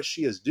even. What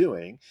she is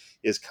doing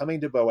is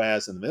coming to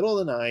Boaz in the middle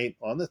of the night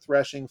on the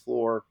threshing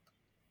floor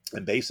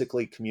and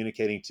basically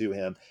communicating to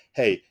him,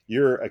 "Hey,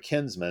 you're a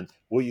kinsman.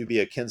 Will you be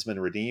a kinsman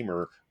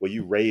redeemer? Will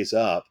you raise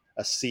up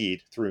a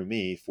seed through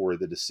me for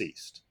the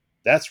deceased?"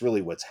 That's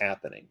really what's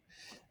happening.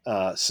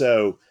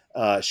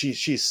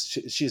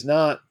 She's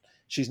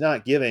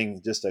not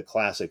giving just a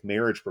classic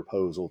marriage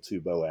proposal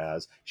to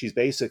Boaz. She's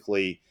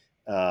basically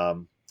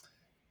um,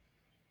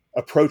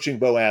 approaching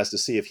Boaz to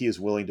see if he is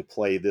willing to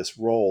play this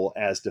role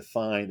as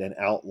defined and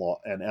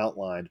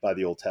outlined by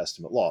the Old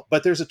Testament law.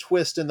 But there's a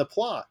twist in the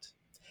plot.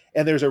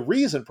 And there's a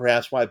reason,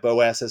 perhaps, why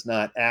Boaz has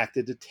not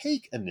acted to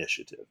take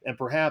initiative. And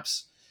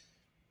perhaps,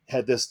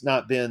 had this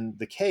not been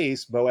the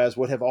case, Boaz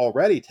would have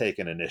already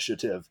taken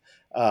initiative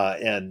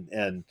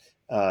and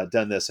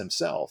done this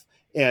himself.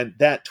 And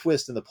that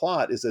twist in the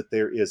plot is that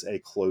there is a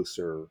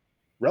closer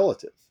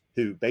relative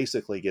who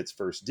basically gets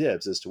first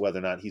dibs as to whether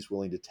or not he's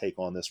willing to take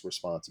on this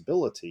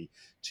responsibility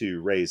to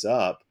raise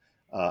up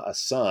a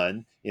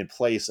son in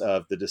place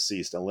of the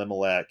deceased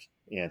Elimelech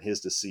and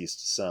his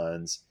deceased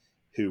sons,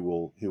 who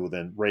will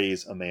then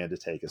raise a man to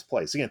take his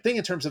place. Again, think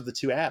in terms of the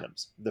two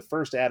Adams. The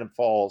first Adam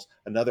falls,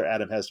 another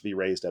Adam has to be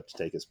raised up to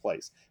take his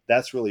place.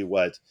 That's really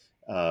what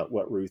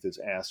Ruth is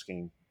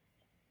asking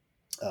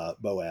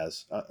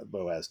Boaz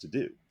to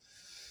do.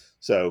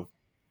 So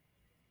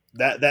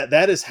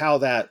that is how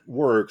that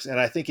works. And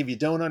I think if you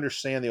don't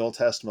understand the Old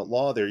Testament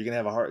law there, you're going to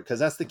have a hard, because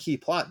that's the key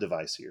plot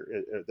device here.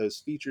 Those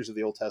features of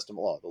the Old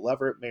Testament law, the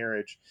levirate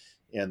marriage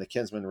and the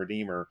kinsman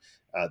redeemer,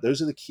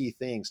 those are the key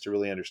things to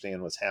really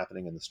understand what's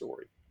happening in the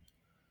story.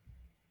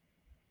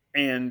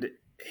 And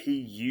he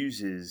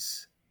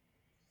uses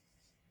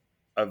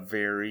a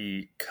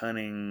very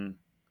cunning,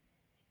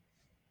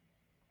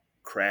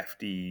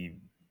 crafty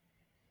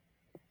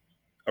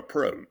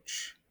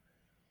approach,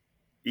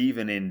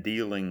 even in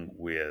dealing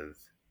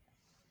with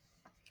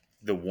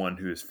the one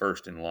who is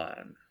first in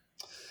line.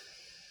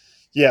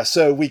 Yeah,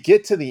 so we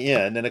get to the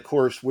end, and of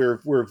course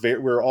we're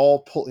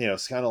all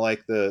it's kind of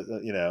like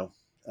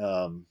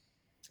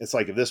it's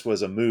like if this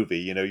was a movie,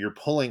 you're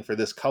pulling for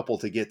this couple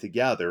to get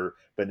together,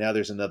 but now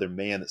there's another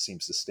man that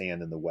seems to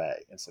stand in the way.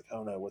 And it's like,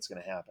 oh no, what's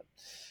going to happen?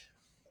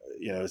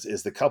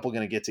 Is the couple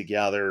going to get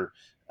together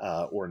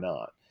or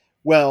not?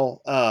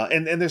 Well,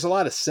 and there's a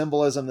lot of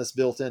symbolism that's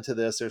built into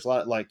this. There's a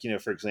lot, like,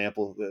 for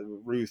example,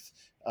 Ruth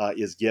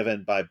is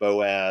given by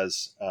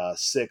Boaz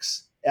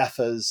 6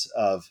 ephahs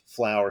of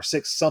flour,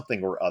 6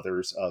 something or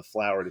others of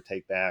flour to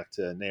take back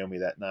to Naomi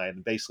that night.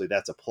 And basically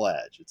that's a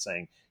pledge. It's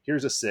saying,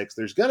 here's a 6th.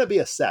 There's going to be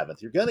a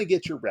 7th. You're going to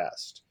get your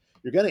rest.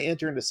 You're going to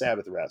enter into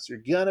Sabbath rest. You're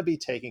going to be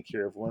taken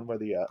care of one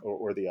way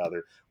or the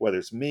other, whether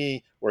it's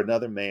me or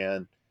another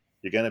man.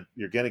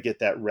 You're gonna get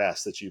that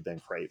rest that you've been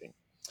craving,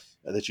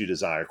 that you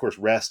desire. Of course,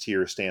 rest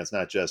here stands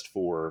not just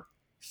for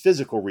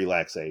physical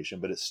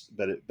relaxation, but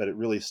it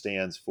really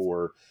stands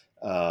for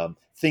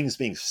things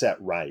being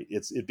set right.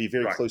 It'd be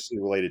very Right. closely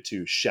related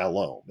to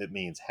shalom. It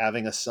means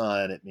having a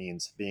son. It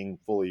means being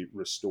fully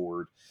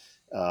restored.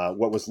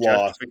 what was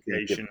lost was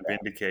going to give Justification, it back.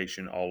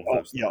 vindication, all of Oh,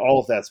 those yeah, things. all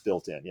of that's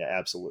built in. Yeah,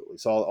 absolutely.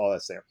 So all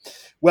that's there.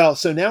 Well,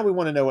 so now we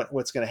want to know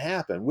what's going to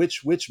happen.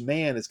 Which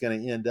man is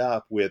going to end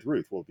up with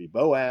Ruth? Will it be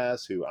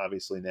Boaz, who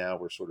obviously now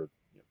we're sort of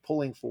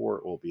pulling for?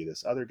 It will be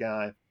this other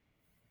guy.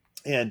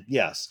 And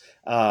yes,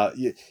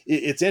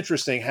 it's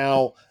interesting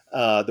how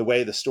the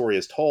way the story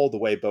is told, the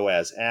way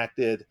Boaz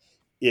acted,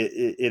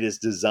 it is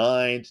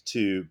designed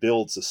to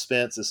build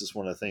suspense. This is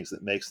one of the things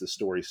that makes the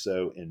story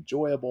so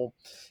enjoyable.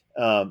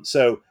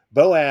 So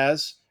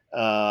Boaz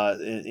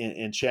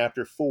in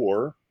chapter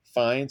 4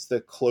 finds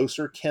the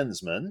closer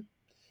kinsman,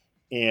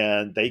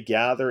 and they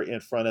gather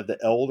in front of the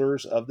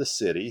elders of the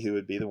city, who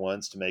would be the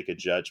ones to make a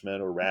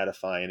judgment or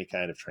ratify any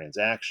kind of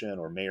transaction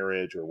or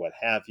marriage or what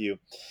have you.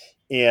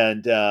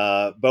 And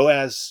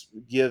Boaz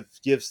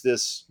gives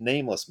this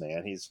nameless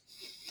man, he's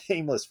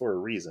nameless for a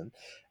reason,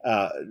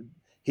 uh,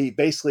 he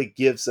basically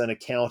gives an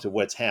account of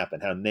what's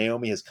happened, how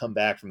Naomi has come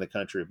back from the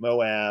country of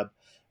Moab,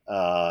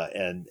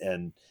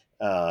 and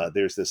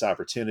there's this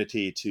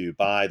opportunity to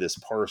buy this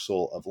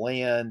parcel of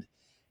land.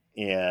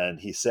 And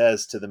he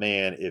says to the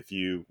man, if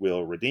you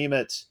will redeem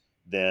it,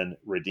 then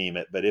redeem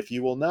it. But if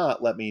you will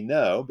not, let me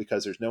know,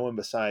 because there's no one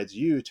besides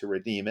you to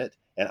redeem it.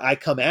 And I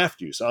come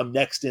after you. So I'm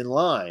next in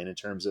line in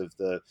terms of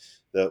the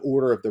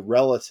order of the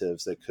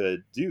relatives that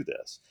could do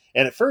this.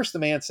 And at first the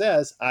man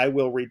says, I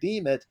will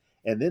redeem it.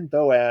 And then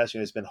Boaz,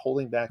 has been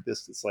holding back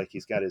this. It's like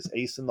he's got his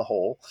ace in the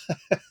hole.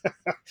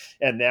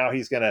 And now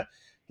he's going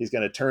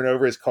to turn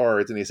over his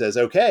cards, and he says,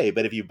 okay,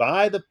 but if you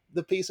buy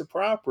the piece of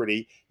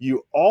property,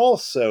 you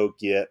also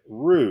get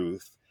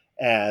Ruth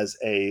as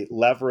a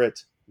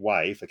levirate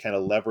wife, a kind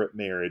of levirate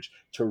marriage,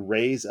 to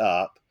raise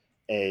up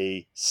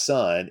a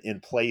son in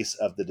place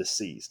of the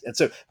deceased. And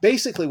so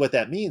basically what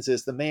that means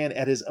is the man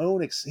at his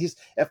own, he's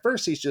at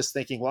first he's just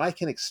thinking, well, I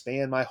can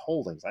expand my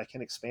holdings. I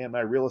can expand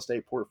my real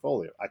estate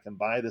portfolio. I can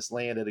buy this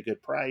land at a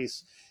good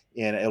price,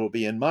 and it'll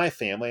be in my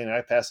family, and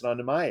I pass it on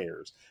to my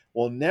heirs.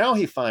 Well, now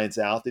he finds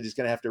out that he's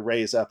going to have to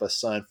raise up a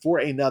son for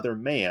another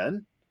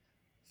man,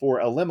 for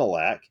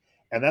Elimelech,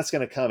 and that's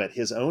going to come at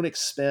his own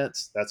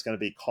expense. That's going to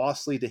be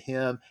costly to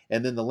him,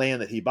 and then the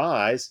land that he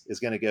buys is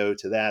going to go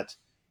to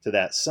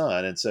that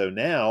son. And so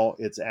now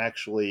it's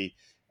actually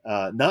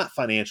not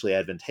financially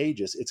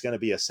advantageous. It's going to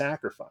be a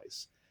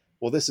sacrifice.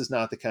 Well, this is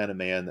not the kind of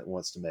man that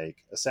wants to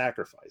make a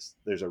sacrifice.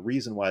 There's a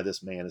reason why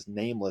this man is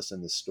nameless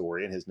in the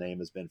story, and his name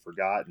has been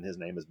forgotten. His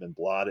name has been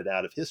blotted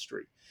out of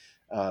history.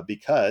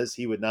 Because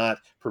he would not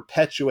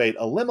perpetuate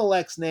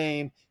Elimelech's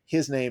name,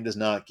 his name does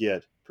not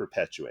get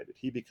perpetuated.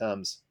 He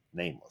becomes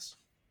nameless.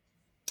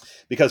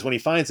 Because when he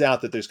finds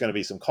out that there's going to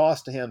be some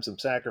cost to him, some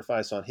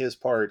sacrifice on his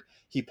part,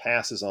 he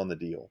passes on the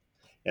deal.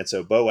 And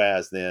so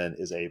Boaz then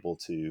is able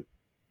to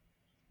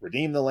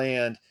redeem the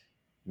land,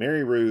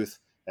 marry Ruth,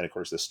 and of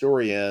course the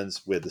story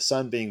ends with the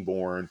son being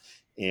born,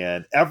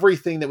 and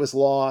everything that was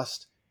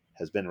lost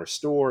has been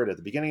restored. At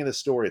the beginning of the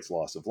story, it's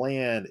loss of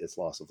land, it's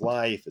loss of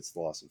life, it's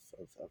loss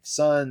of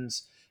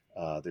sons.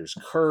 There's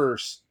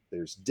curse,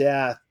 there's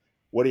death.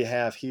 What do you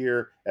have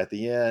here at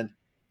the end?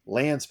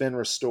 Land's been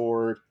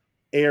restored,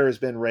 heir has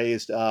been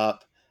raised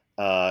up.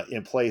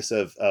 In place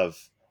of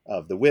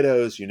the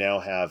widows, you now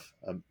have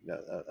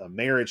a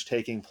marriage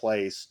taking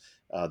place.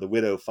 The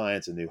widow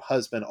finds a new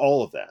husband,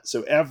 all of that.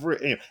 So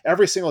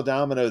every single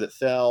domino that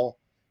fell,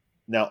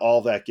 now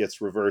all that gets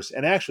reversed,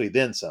 and actually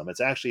then some. It's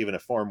actually even a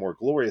far more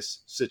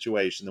glorious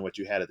situation than what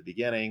you had at the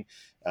beginning.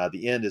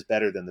 The end is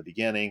better than the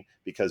beginning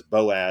because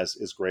Boaz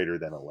is greater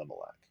than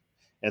Elimelech.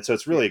 And so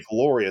it's really a Yes.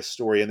 glorious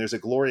story, and there's a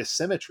glorious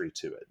symmetry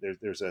to it.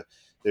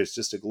 There's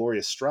just a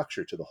glorious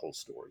structure to the whole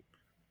story.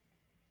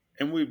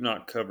 And we've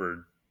not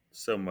covered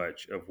so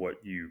much of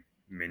what you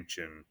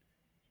mention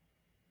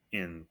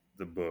in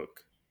the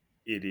book.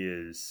 It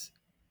is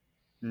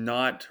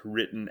not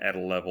written at a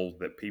level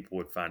that people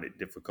would find it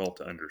difficult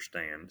to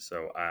understand.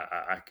 So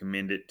I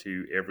commend it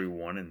to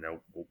everyone, and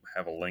they'll we'll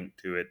have a link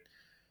to it.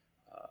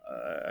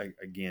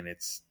 Again,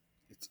 it's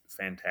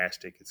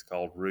fantastic. It's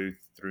called Ruth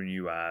Through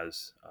New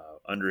Eyes,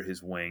 Under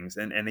His Wings,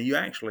 and you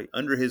actually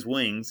Under His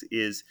Wings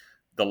is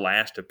the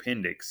last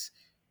appendix.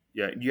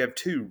 Yeah, you have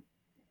two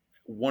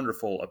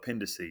wonderful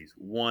appendices.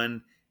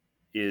 One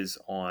is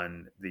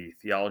on the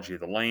theology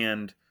of the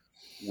land,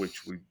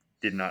 which we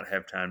did not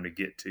have time to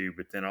get to,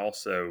 but then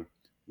also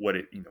what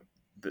it,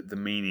 the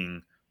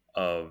meaning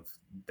of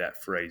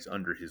that phrase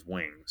under his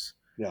wings.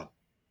 Yeah.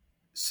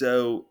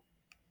 So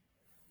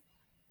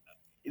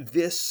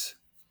this,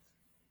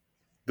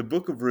 the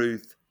book of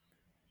Ruth,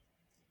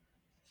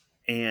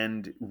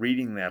 and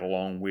reading that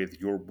along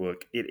with your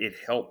book, it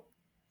helped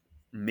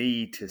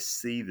me to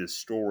see the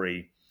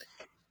story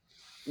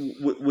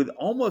with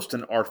almost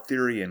an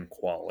Arthurian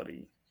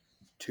quality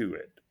to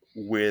it,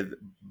 with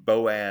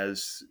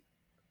Boaz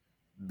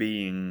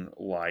being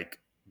like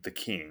the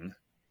king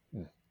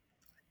Mm.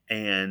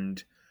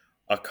 and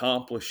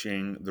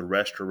accomplishing the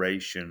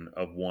restoration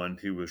of one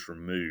who was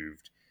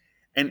removed.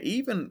 And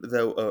even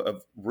though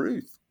of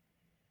Ruth,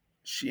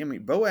 I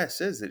mean, Boaz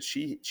says that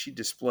she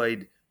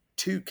displayed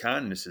two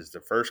kindnesses: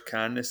 the first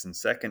kindness and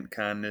second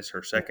kindness.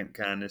 Her second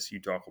kindness, you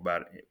talk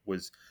about it,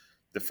 was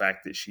the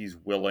fact that she's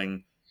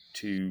willing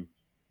to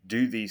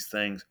do these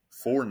things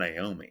for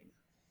Naomi,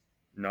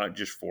 not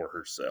just for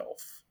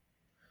herself.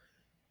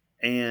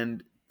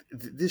 And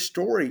this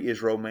story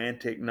is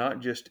romantic, not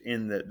just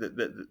in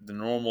the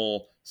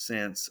normal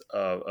sense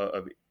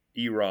of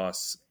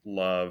eros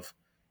love,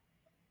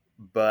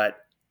 but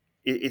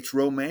it's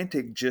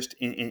romantic just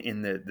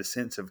in the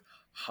sense of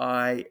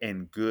high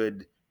and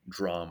good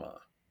drama.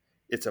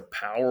 It's a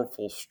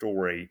powerful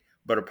story,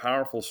 but a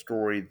powerful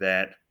story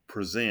that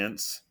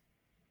presents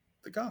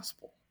the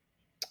gospel.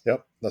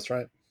 Yep, that's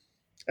right.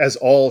 As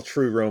all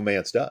true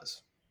romance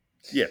does.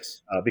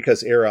 Yes.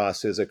 Because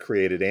Eros is a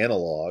created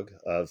analog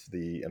of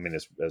the, I mean,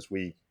 as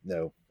we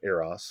know,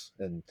 Eros,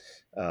 and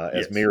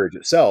as Yes. marriage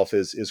itself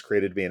is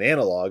created to be an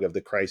analog of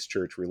the Christ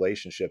Church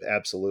relationship.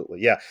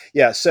 Absolutely, yeah,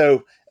 yeah.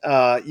 So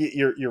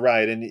you're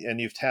right, and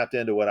you've tapped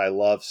into what I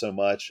love so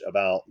much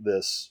about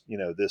this,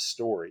 this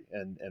story,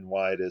 and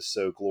why it is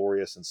so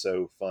glorious and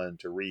so fun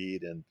to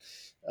read, and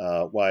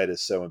why it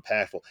is so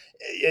impactful.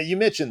 You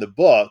mentioned the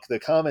book. The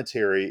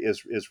commentary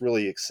is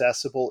really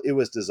accessible. It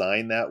was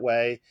designed that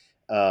way.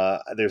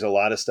 There's a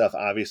lot of stuff,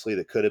 obviously,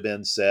 that could have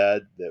been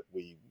said that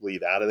we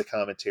leave out of the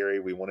commentary.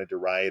 We wanted to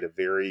write a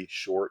very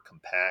short,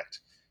 compact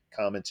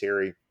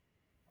commentary.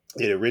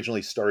 It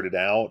originally started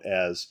out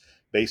as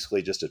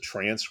basically just a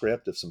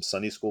transcript of some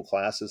Sunday school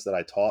classes that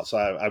I taught. So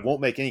I won't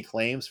make any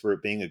claims for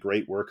it being a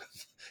great work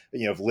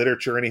of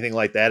literature or anything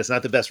like that. It's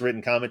not the best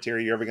written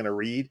commentary you're ever going to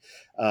read.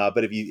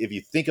 But if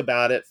you think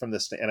about it from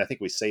this, and I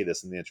think we say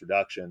this in the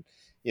introduction,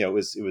 it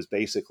was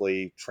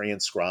basically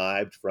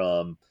transcribed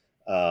from,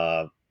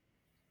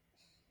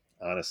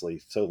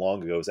 honestly, so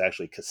long ago. It was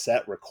actually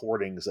cassette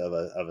recordings of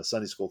a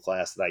Sunday school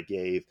class that I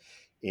gave.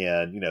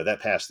 And, that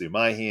passed through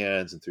my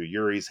hands and through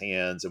Yuri's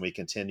hands. And we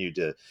continued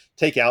to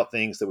take out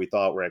things that we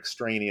thought were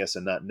extraneous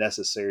and not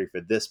necessary for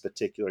this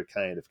particular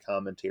kind of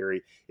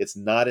commentary. It's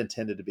not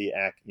intended to be,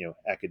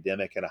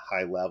 academic at a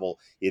high level.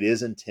 It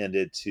is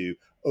intended to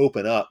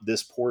open up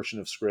this portion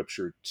of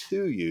Scripture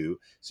to you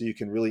so you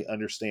can really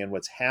understand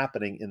what's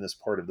happening in this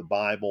part of the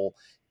Bible,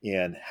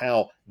 and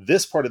how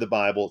this part of the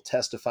Bible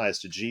testifies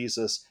to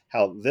Jesus,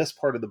 how this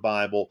part of the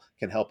Bible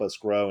can help us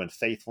grow in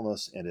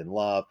faithfulness and in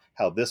love,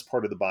 how this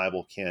part of the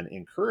Bible can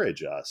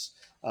encourage us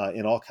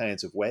in all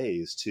kinds of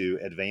ways to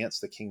advance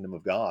the kingdom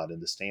of God and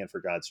to stand for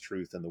God's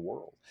truth in the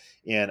world.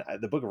 And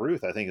the book of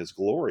Ruth, I think, is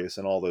glorious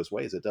in all those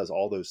ways. It does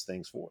all those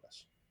things for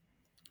us.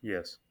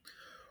 Yes.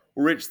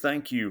 Well, Rich,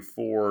 thank you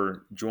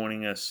for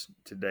joining us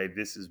today.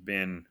 This has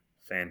been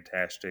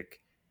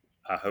fantastic.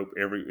 I hope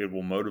it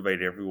will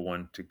motivate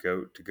everyone to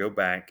go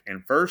back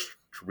and first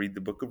to read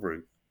the book of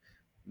Ruth,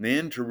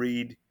 then to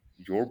read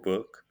your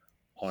book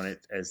on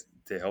it as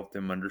to help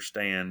them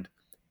understand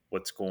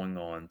what's going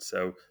on.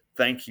 So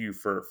thank you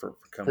for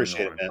coming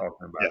Appreciate on it, and man.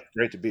 talking about Yeah, it.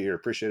 great to be here.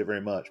 Appreciate it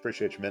very much.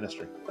 Appreciate your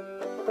ministry.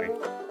 Thank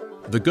you.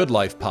 The Good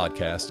Life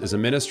Podcast is a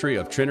ministry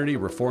of Trinity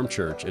Reformed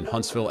Church in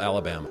Huntsville,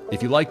 Alabama.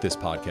 If you like this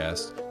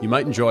podcast, you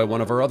might enjoy one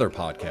of our other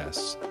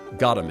podcasts,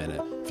 Got a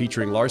Minute,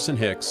 featuring Larson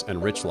Hicks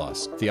and Rich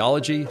Lusk.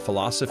 Theology,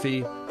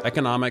 philosophy,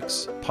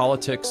 economics,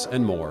 politics,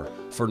 and more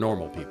for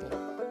normal people.